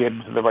get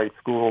into the right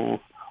schools,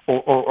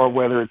 or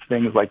whether it's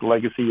things like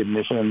legacy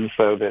admissions,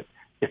 so that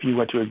if you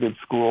went to a good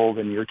school,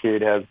 then your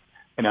kid has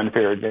an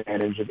unfair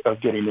advantage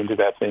of getting into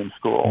that same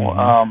school.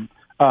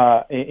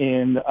 I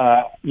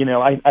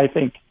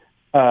think,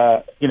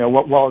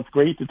 while it's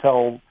great to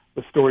tell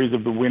the stories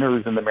of the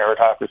winners in the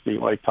meritocracy,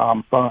 like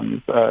Tom's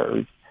sons,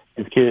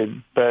 his kids,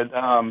 but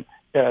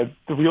the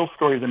real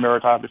story of the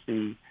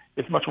meritocracy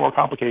is much more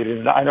complicated.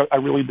 And I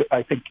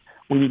think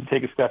we need to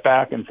take a step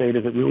back and say,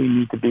 does it really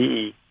need to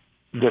be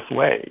this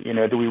way?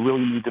 Do we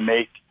really need to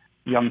make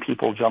young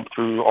people jump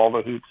through all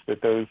the hoops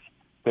that those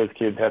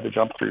kids had to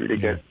jump through to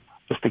get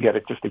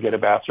a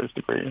bachelor's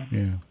degree?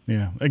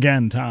 Yeah.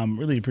 Again, Tom,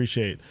 really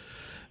appreciate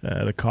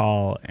the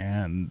call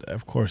and,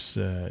 of course,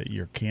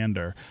 your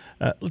candor.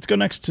 Let's go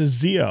next to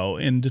Zio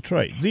in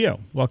Detroit.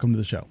 Zio, welcome to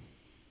the show.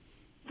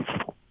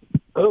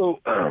 Oh,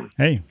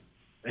 hey.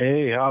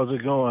 Hey, how's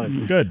it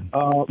going? Good.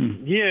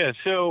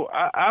 So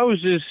I was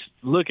just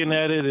looking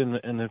at it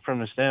from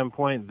the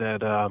standpoint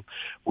that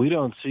we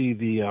don't see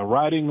the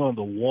writing on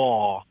the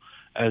wall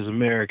as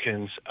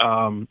Americans.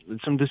 Some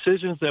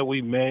decisions that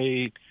we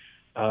made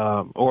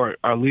or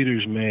our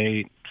leaders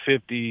made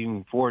 50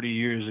 and 40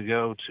 years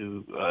ago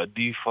to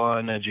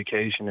defund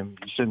education and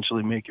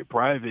essentially make it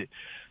private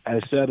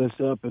has set us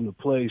up in a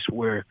place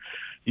where,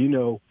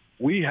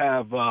 we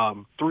have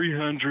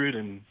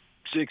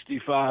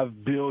 365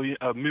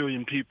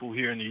 million people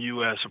here in the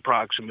U.S.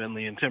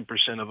 approximately, and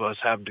 10% of us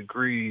have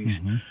degrees.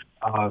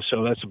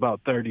 So that's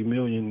about 30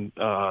 million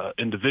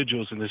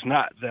individuals. And it's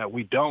not that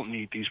we don't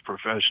need these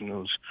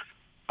professionals,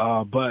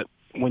 but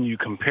when you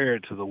compare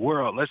it to the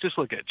world, let's just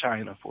look at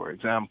China, for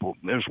example.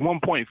 There's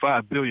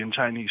 1.5 billion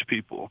Chinese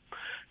people,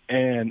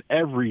 and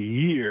every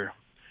year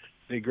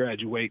they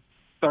graduate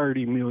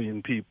 30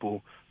 million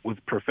people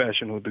with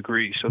professional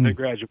degrees. So they're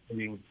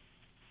graduating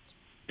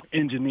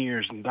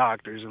engineers and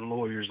doctors and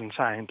lawyers and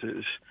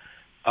scientists,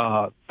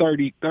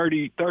 30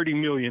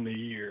 million a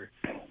year.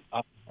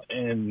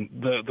 And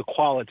the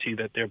quality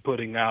that they're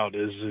putting out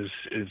is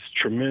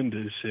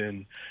tremendous.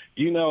 And,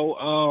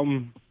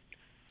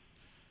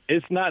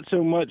 it's not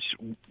so much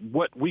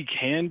what we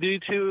can do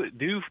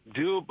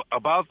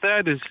about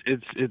that.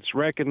 It's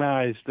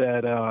recognized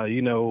that,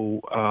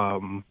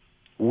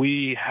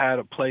 we had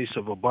a place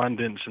of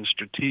abundance and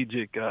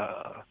strategic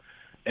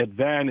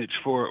advantage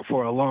for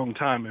a long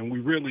time, and we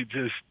really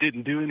just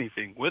didn't do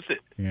anything with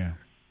it. Yeah.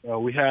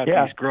 We had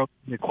these growth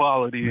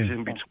inequalities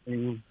in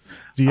between.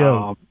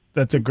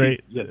 That's a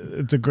great.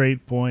 It's a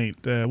great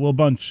point. Will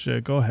Bunch,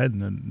 go ahead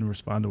and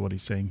respond to what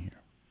he's saying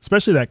here,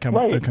 especially that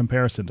the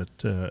comparison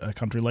to a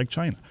country like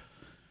China.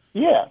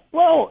 Yeah.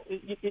 Well,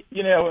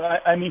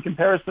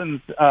 comparisons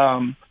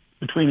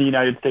between the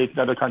United States and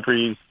other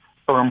countries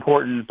are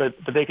important, but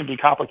they can be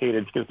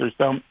complicated because there's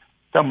so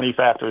many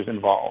factors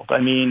involved.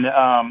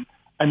 The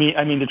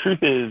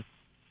truth is,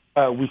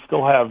 we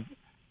still have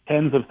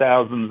tens of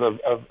thousands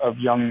of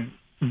young,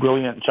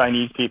 brilliant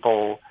Chinese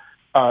people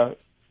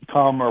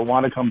come or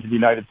want to come to the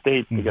United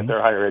States to get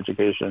their higher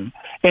education,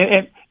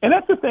 and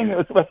that's the thing.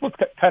 That's what's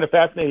kind of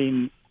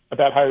fascinating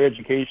about higher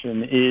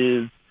education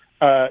is,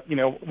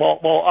 while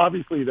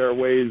obviously there are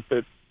ways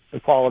that the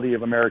quality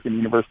of American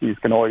universities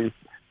can always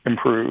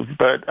improve,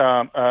 but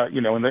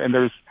and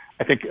there's,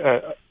 I think,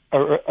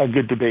 a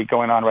good debate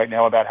going on right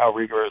now about how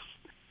rigorous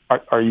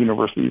our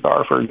universities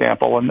are, for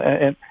example,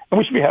 and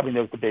we should be having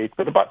those debates.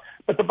 But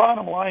the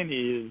bottom line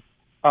is,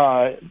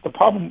 the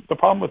problem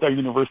with our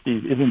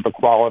universities isn't the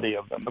quality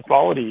of them. The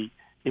quality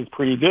is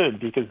pretty good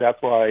because that's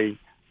why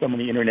so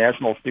many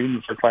international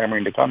students are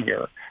clamoring to come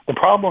here. The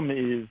problem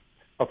is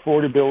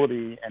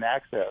affordability and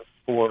access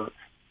for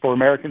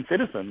American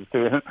citizens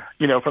to,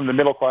 from the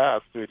middle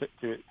class to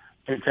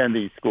attend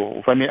these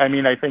schools.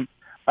 I think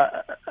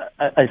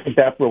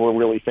that's where we're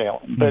really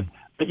failing. But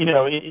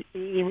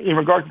in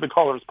regard to the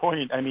caller's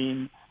point,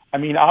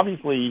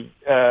 obviously,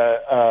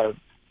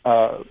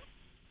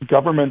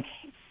 governments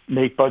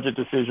make budget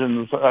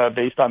decisions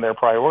based on their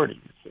priorities,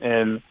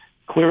 and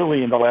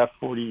clearly in the last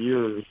 40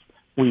 years,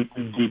 we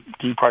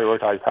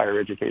deprioritized higher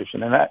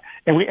education, and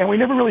we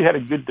never really had a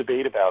good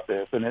debate about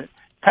this, and it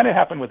kind of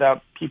happened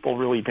without people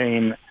really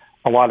paying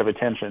a lot of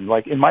attention.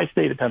 Like in my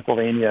state of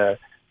Pennsylvania,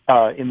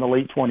 in the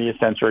late 20th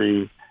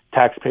century,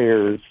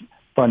 taxpayers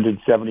funded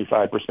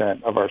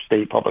 75% of our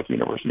state public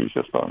university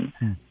system.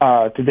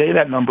 Today,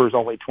 that number is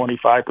only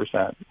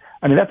 25%.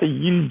 That's a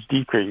huge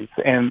decrease,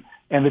 and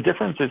the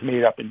difference is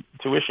made up in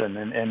tuition.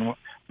 And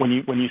when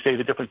you say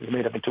the difference is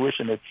made up in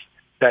tuition,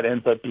 that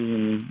ends up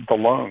being the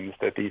loans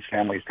that these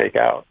families take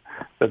out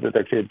so that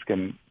their kids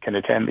can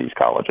attend these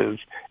colleges,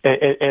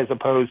 as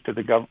opposed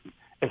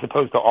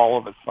to all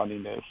of us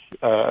funding this,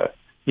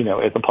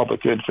 as a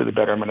public good for the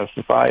betterment of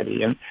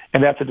society. And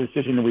that's a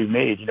decision we've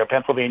made.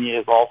 Pennsylvania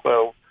is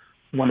also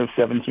one of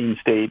 17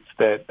 states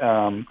that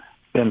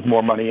spends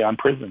more money on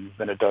prisons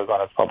than it does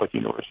on its public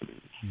universities.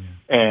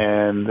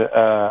 And,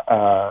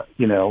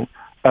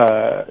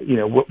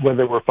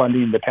 whether we're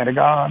funding the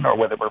Pentagon or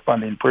whether we're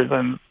funding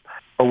prisons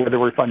or whether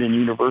we're funding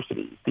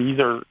universities, these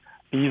are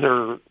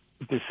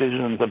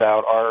decisions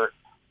about our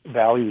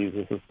values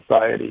as a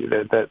society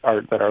that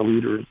our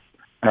leaders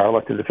and our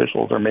elected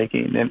officials are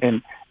making.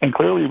 And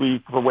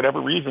clearly for whatever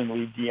reason,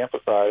 we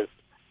de-emphasized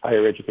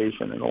higher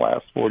education in the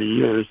last 40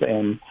 years,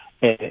 and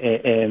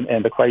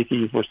the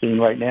crises we're seeing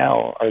right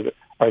now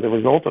are the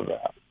result of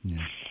that.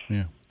 Yeah.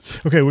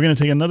 Okay, we're going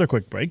to take another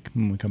quick break.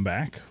 When we come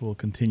back, we'll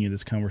continue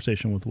this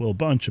conversation with Will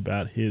Bunch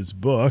about his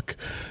book,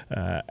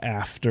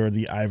 After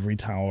the Ivory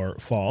Tower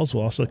Falls.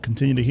 We'll also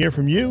continue to hear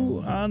from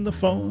you on the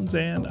phones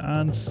and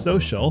on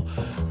social.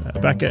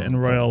 Becca in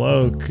Royal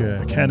Oak,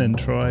 Ken in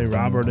Troy,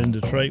 Robert in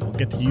Detroit. We'll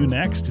get to you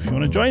next. If you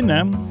want to join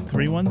them,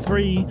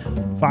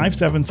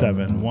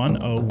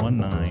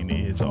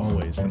 313-577-1019 is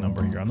always the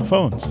number here on the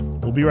phones.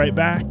 We'll be right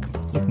back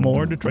with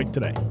more Detroit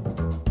Today.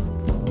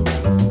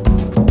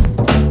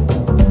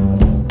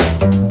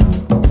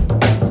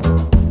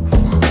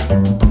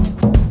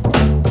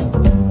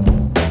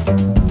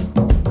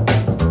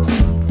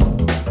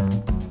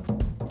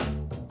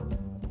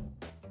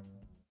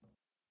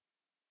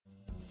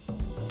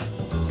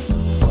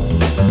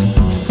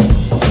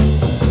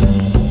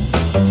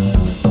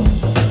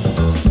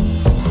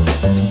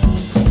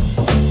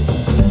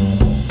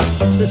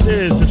 This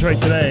is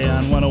Detroit Today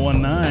on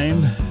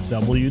 101.9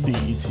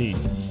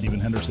 WDET. Stephen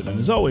Henderson. And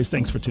as always,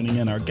 thanks for tuning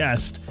in. Our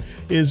guest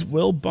is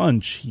Will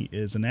Bunch. He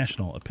is a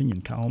national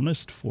opinion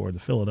columnist for the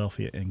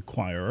Philadelphia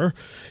Inquirer.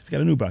 He's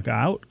got a new book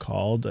out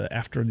called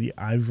After the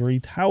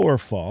Ivory Tower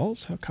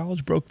Falls, How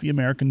College Broke the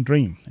American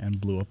Dream and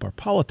Blew Up Our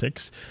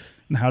Politics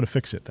and how to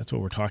fix it. That's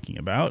what we're talking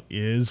about,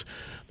 is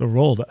the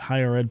role that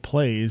higher ed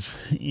plays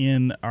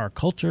in our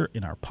culture,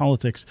 in our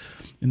politics,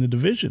 in the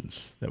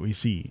divisions that we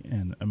see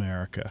in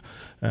America.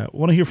 I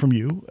want to hear from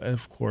you,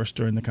 of course,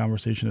 during the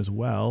conversation as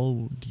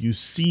well. Do you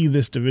see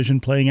this division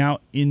playing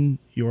out in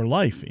your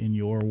life, in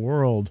your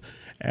world?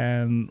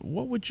 And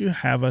what would you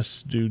have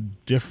us do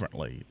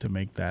differently to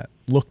make that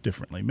look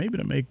differently, maybe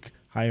to make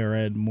higher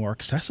ed more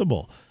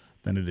accessible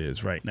than it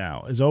is right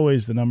now? As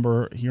always, the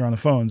number here on the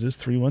phones is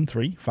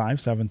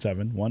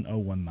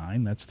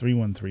 313-577-1019. That's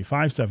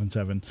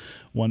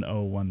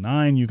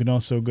 313-577-1019. You can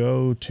also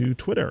go to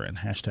Twitter and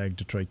hashtag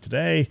Detroit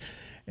Today,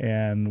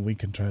 and we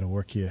can try to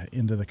work you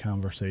into the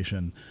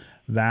conversation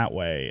that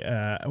way.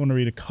 I want to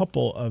read a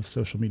couple of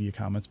social media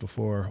comments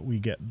before we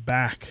get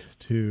back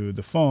to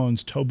the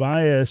phones.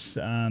 Tobias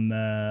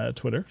on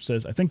Twitter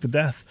says, I think the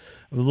death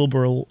of the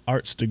liberal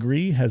arts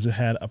degree has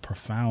had a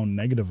profound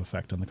negative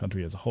effect on the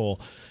country as a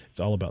whole. It's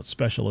all about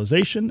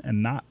specialization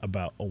and not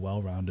about a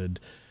well-rounded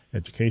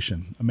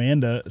education.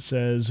 Amanda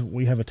says,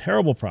 we have a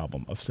terrible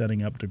problem of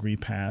setting up degree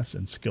paths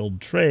and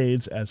skilled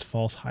trades as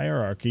false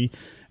hierarchy,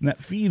 and that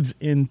feeds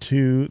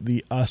into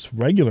the us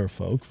regular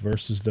folk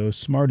versus those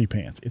smarty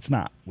pants. It's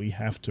not. We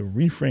have to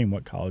reframe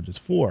what college is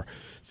for.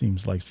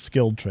 Seems like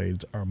skilled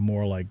trades are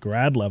more like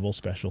grad level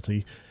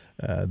specialty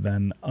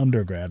than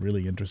undergrad.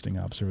 Really interesting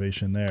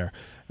observation there.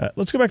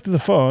 Let's go back to the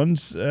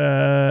phones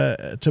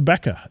to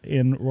Becca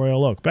in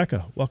Royal Oak.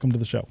 Becca, welcome to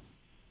the show.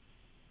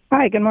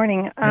 Hi, good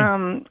morning.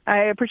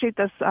 I appreciate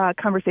this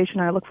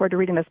conversation. I look forward to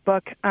reading this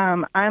book.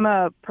 I'm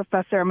a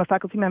professor, I'm a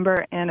faculty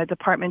member and a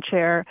department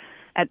chair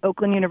at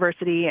Oakland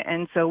University,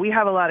 and so we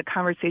have a lot of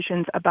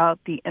conversations about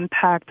the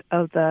impact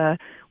of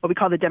what we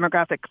call the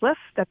demographic cliff,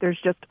 that there's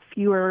just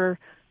fewer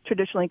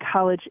traditionally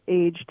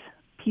college-aged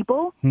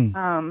people.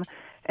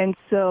 And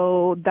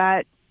so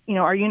that,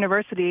 our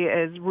university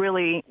is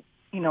really,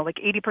 like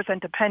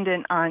 80%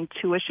 dependent on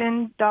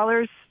tuition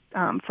dollars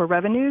for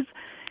revenues.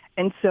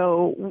 And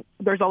so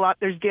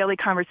there's daily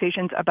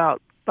conversations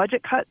about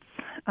budget cuts,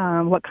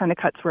 what kind of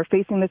cuts we're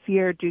facing this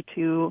year due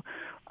to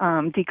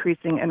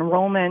decreasing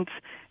enrollment.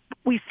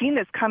 We've seen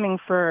this coming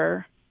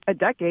for a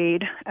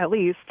decade at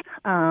least.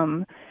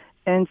 And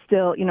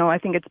still, I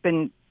think it's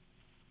been,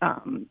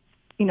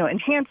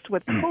 enhanced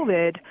with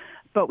COVID,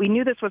 but we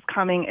knew this was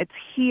coming. It's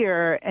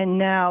here, and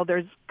now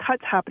there's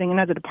cuts happening. And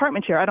as a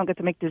department chair, I don't get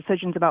to make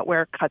decisions about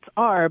where cuts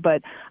are,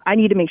 but I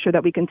need to make sure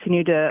that we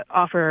continue to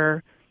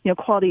offer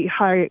quality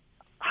high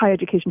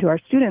education to our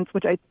students,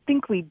 which I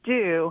think we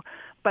do,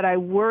 but I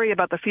worry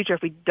about the future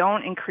if we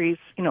don't increase,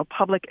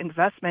 public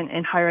investment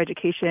in higher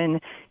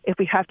education. If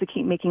we have to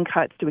keep making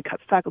cuts, do we cut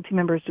faculty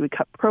members? Do we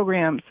cut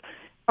programs?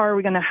 Are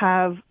we going to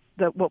have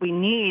what we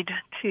need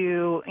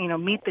to,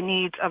 meet the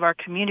needs of our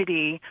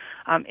community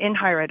in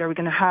higher ed? Are we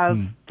going to have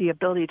the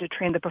ability to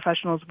train the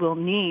professionals we'll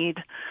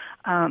need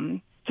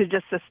to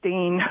just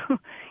sustain,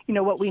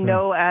 what we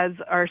know as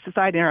our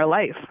society and our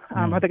life?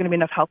 Are there going to be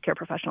enough healthcare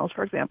professionals,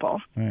 for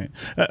example? Right.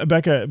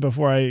 Becca,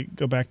 before I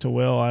go back to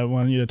Will, I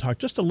want you to talk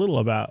just a little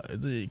about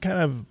the kind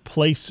of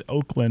place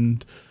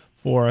Oakland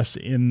for us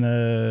in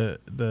the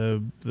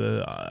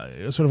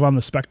sort of on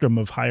the spectrum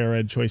of higher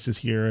ed choices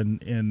here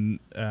in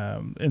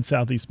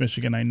Southeast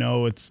Michigan. I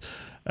know it's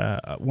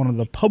one of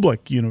the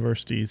public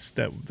universities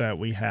that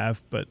we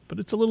have, but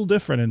it's a little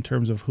different in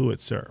terms of who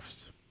it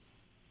serves.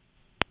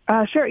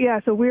 Sure, yeah.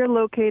 So we're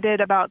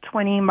located about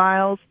 20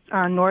 miles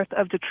north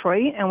of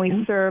Detroit, and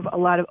we serve a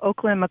lot of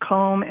Oakland,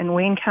 Macomb, and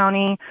Wayne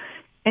County.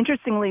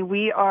 Interestingly,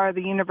 we are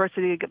the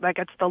university that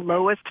gets the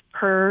lowest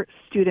per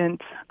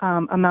student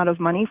amount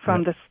of money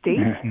from the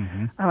state.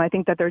 I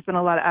think that there's been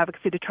a lot of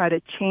advocacy to try to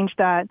change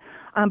that.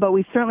 But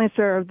we certainly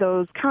serve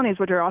those counties,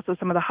 which are also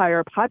some of the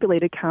higher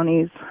populated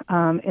counties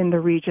in the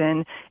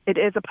region. It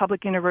is a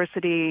public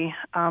university.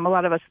 A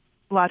lot of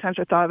times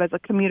are thought of as a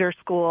commuter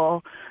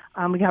school.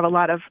 We have a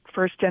lot of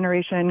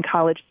first-generation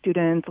college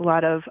students, a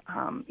lot of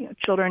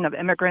children of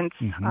immigrants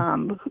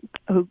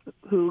who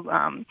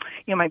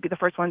might be the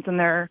first ones in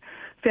their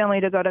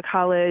family to go to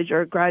college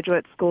or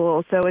graduate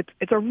school. So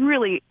it's a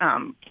really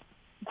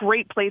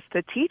great place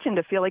to teach and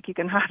to feel like you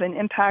can have an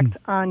impact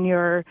on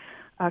your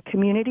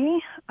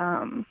community.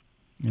 And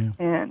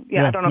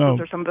I don't know if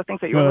those are some of the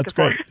things that you were looking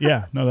for.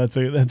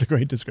 That's a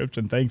great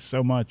description. Thanks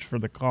so much for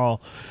the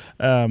call.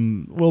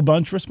 Will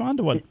Bunch, respond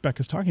to what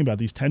Becca's talking about,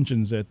 these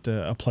tensions at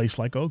a place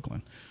like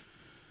Oakland.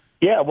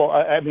 Yeah, well,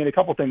 I mean, a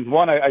couple things.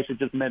 One, I should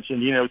just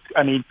mention,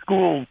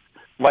 schools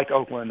like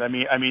Oakland, I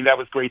mean, that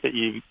was great that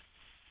you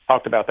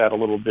talked about that a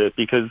little bit,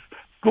 because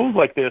schools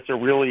like this are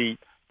really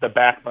the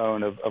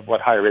backbone of what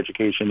higher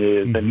education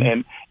is.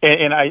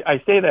 And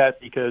I say that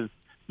because,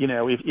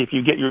 if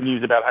you get your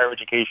news about higher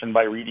education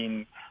by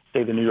reading,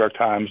 say, the New York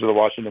Times or the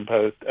Washington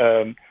Post,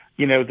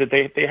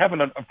 that they have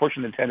an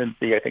unfortunate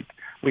tendency, I think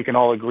we can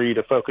all agree,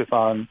 to focus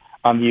on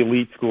the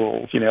elite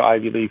schools,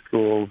 Ivy League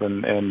schools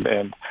and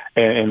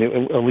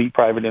elite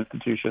private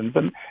institutions.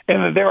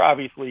 And they're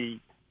obviously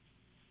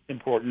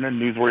important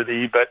and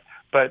newsworthy, but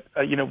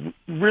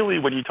really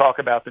when you talk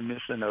about the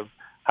mission of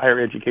higher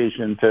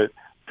education to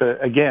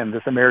again,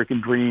 this American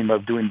dream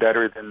of doing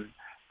better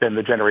than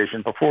the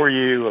generation before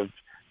you, of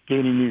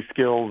gaining new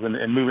skills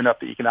and moving up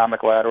the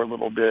economic ladder a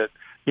little bit.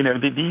 You know,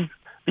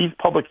 these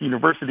public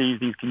universities,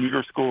 these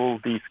commuter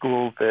schools, these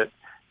schools that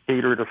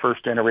cater to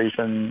first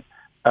generation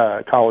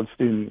college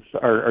students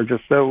are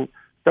just so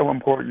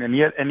important, and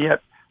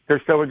yet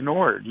they're so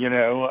ignored. You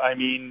know, I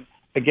mean,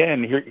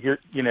 again, here,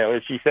 you know,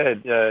 as she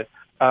said,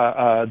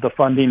 the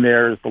funding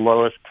there is the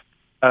lowest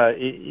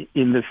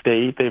in the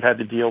state. They've had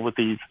to deal with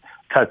these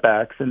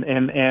cutbacks,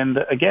 and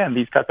again,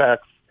 these cutbacks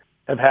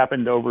have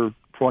happened over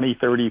 20,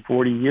 30,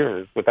 40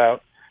 years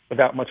without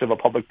much of a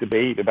public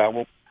debate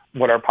about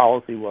what our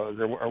policy was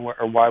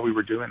or why we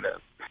were doing this.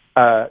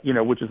 You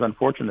know, which is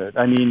unfortunate.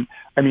 I mean,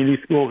 these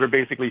schools are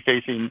basically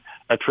facing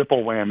a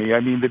triple whammy.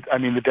 I mean,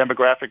 the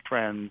demographic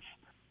trends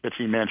that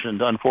she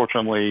mentioned,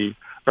 unfortunately,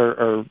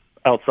 are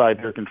outside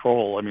their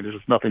control. I mean, there's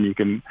just nothing you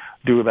can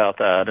do about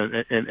that,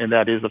 and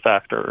that is a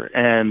factor.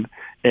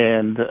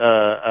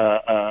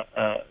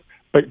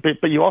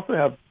 But you also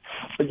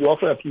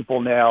have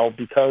people now,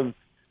 because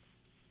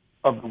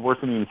of the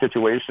worsening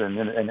situation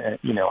and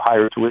you know,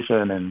 higher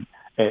tuition and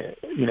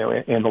you know,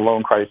 and the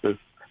loan crisis.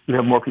 You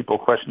have more people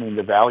questioning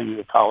the value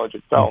of college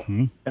itself,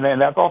 and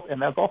that's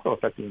also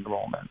affecting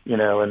enrollment. You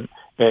know,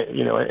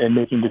 and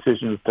making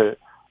decisions to,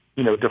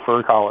 you know,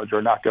 defer college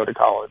or not go to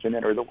college and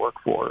enter the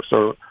workforce,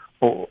 or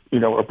you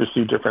know, or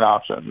pursue different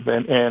options.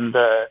 And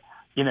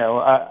you know,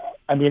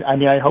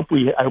 I hope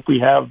we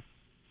have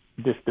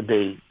this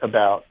debate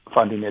about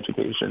funding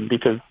education,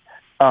 because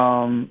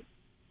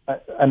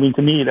I mean,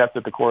 to me, that's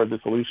at the core of the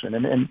solution.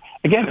 And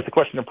again, it's a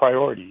question of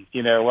priorities.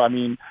 You know, I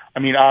mean,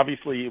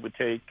 obviously, it would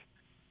take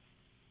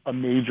a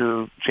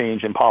major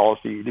change in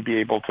policy to be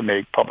able to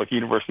make public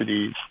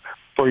universities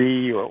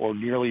free or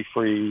nearly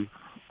free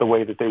the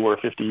way that they were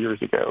 50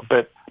 years ago.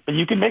 But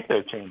you can make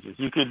those changes.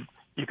 You could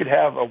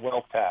have a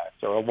wealth tax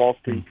or a Wall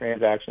Street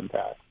transaction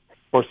tax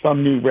or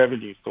some new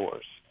revenue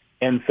source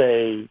and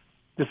say,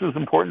 this is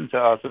important to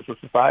us as a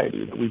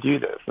society that we do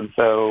this. And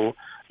so,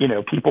 you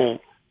know, people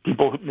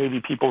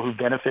who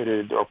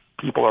benefited, or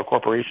people or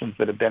corporations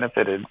that have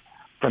benefited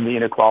from the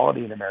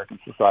inequality in American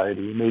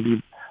society,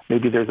 maybe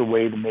there's a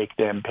way to make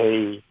them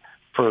pay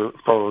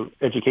for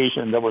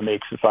education that would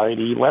make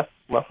society less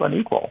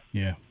unequal.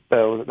 Yeah.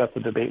 So that's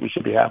a debate we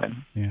should be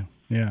having. Yeah.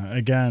 Yeah.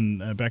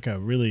 Again, Becca,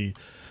 really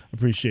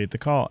appreciate the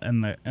call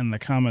and the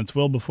comments.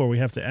 Well, before we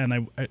have to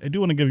end, I do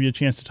want to give you a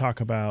chance to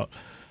talk about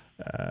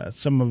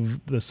some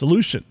of the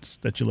solutions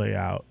that you lay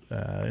out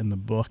in the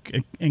book,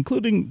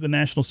 including the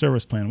National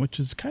Service Plan, which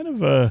is kind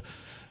of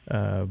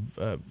a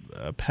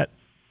pet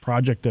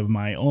project of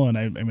my own.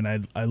 I mean,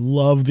 I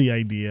love the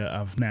idea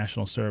of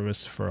national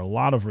service for a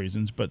lot of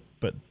reasons, but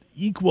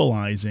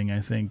equalizing, I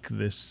think,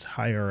 this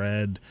higher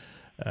ed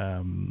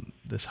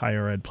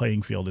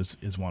playing field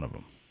is one of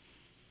them.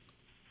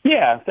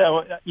 Yeah.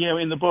 So, you know,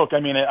 in the book, I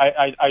mean,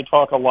 I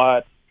talk a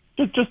lot,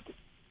 just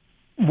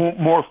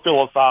more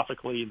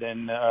philosophically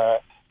than,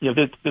 you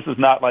know, this is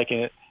not like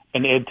an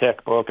ed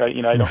tech book. I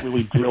don't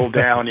really drill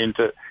down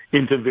into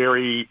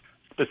very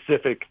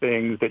specific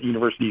things that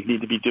universities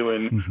need to be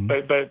doing. Mm-hmm.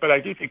 But I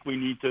do think we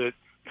need to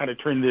kind of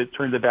turn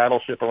the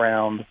battleship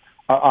around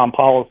on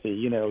policy.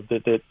 You know,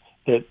 that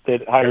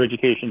higher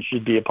education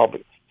should be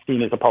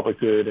seen as a public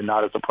good and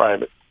not as a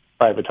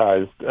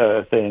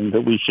privatized thing.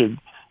 That we should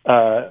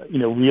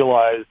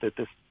realize that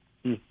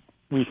these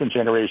recent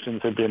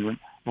generations have been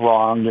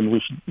wronged, and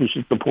we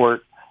should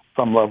support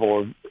some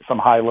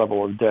high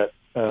level of debt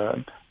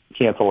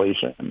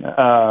cancellation.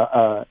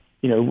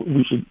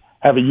 We should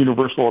have a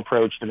universal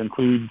approach that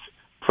includes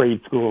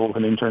trade schools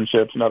and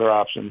internships and other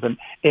options.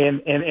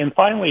 And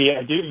finally,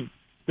 I do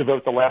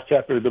devote the last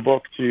chapter of the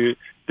book to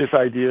this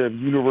idea of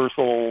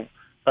universal,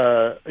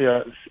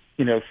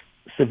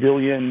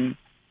 civilian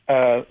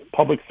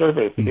public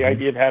service. Mm-hmm. The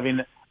idea of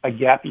having a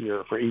gap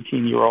year for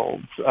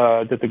 18-year-olds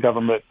that the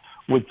government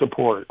would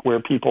support, where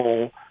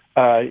people,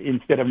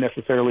 instead of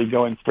necessarily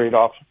going straight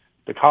off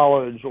to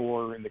college,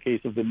 or in the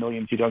case of the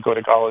millions who don't go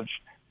to college,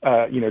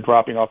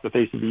 dropping off the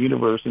face of the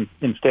universe. And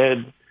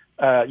instead,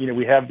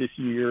 we have this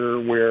year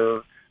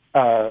where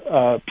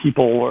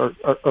people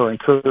are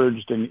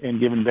encouraged and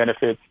given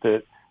benefits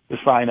to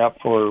sign up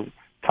for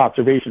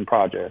conservation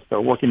projects or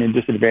working in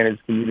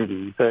disadvantaged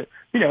communities. And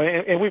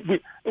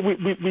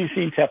we've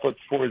seen templates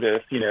for this.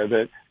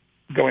 That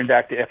going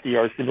back to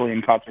FDR's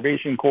Civilian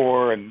Conservation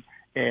Corps and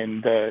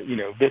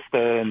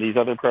VISTA and these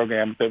other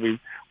programs that we've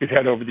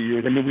had over the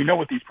years. I mean, we know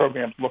what these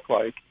programs look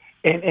like.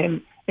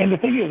 And the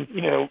thing is,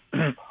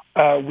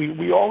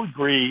 we all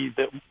agree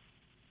that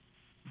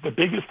the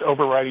biggest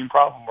overriding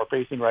problem we're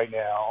facing right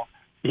now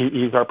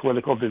is our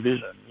political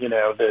division.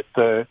 That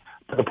to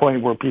the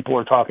point where people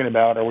are talking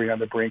about, are we on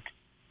the brink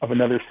of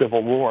another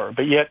civil war?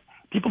 But yet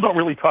people don't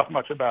really talk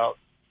much about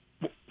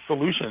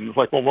solutions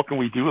like, well, what can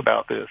we do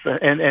about this?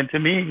 And to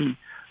me,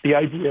 the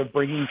idea of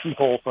bringing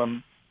people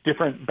from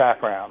different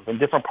backgrounds and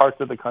different parts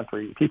of the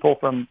country, people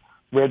from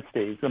red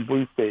states and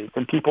blue states,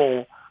 and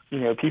people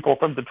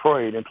from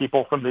Detroit and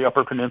people from the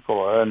Upper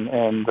Peninsula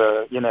and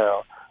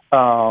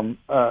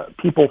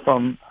people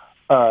from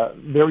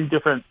very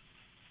different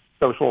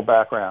social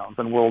backgrounds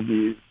and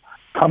worldviews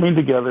coming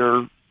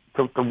together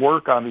to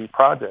work on these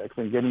projects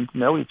and getting to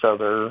know each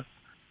other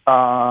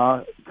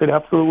could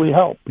absolutely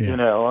help.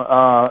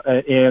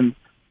 And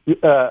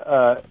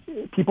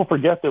people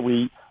forget that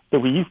we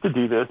used to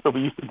do this, but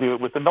we used to do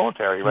it with the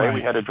military, right?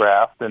 We had a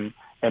draft, and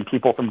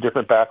people from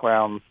different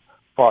backgrounds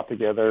fought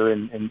together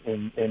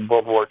in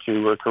World War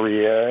II or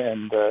Korea,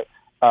 and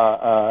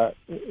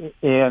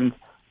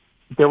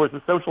there was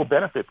a social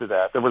benefit to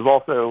that. There was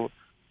also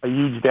a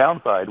huge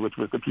downside, which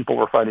was that people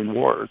were fighting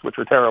wars, which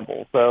are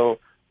terrible. So,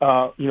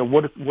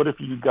 what if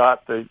you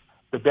got the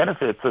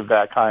benefits of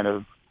that kind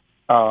of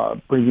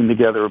bringing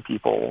together of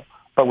people,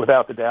 but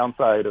without the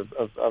downside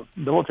of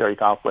military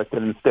conflict,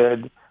 and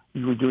instead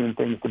you were doing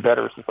things to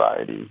better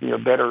societies,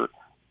 better,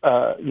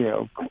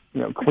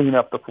 clean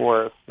up the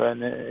forests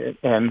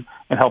and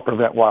help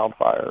prevent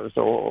wildfires,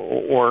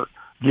 or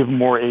give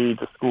more aid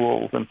to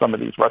schools in some of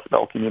these Rust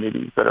Belt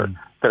communities that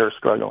are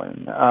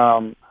struggling.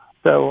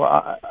 So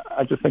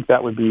I just think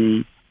that would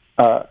be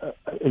a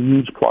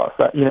huge plus.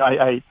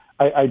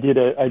 I did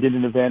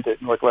an event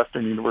at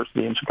Northwestern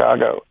University in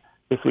Chicago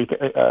this week,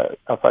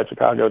 outside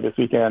Chicago this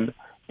weekend,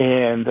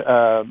 and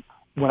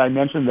when I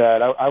mentioned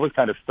that, I was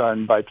kind of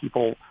stunned by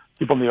people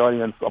in the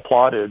audience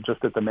applauded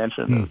just at the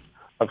mention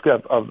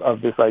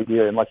of this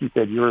idea. And like you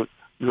said, you're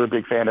a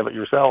big fan of it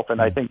yourself,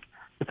 and I think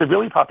it's a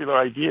really popular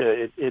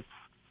idea. It's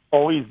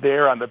always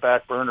there on the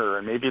back burner,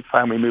 and maybe it's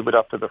time we move it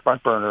up to the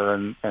front burner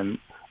and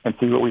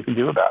see what we can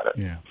do about it.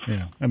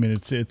 Yeah. I mean,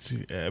 it's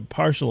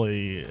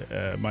partially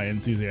my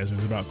enthusiasm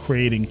is about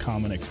creating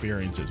common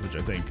experiences, which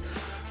I think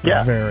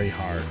are very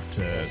hard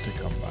to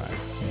come by.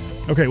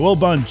 Yeah. Okay, well,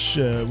 Bunch,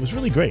 it was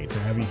really great to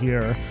have you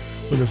here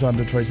with us on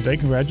Detroit Today.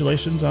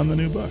 Congratulations on the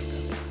new book.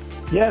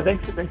 Yeah,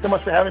 thanks so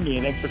much for having me,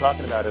 and thanks for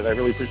talking about it. I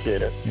really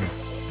appreciate it. Yeah.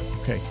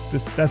 Okay,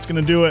 that's going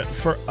to do it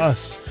for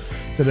us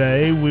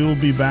today. We will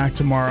be back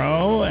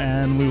tomorrow,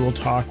 and we will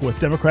talk with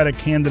Democratic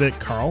candidate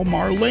Carl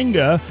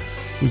Marlenga,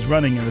 who's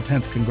running in the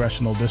 10th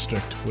Congressional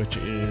District, which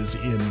is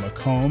in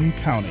Macomb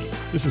County.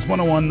 This is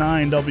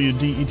 101.9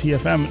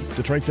 WDET-FM,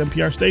 Detroit's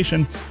NPR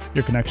station,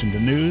 your connection to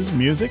news,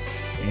 music,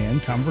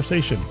 and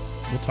conversation.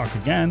 We'll talk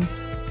again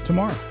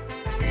tomorrow.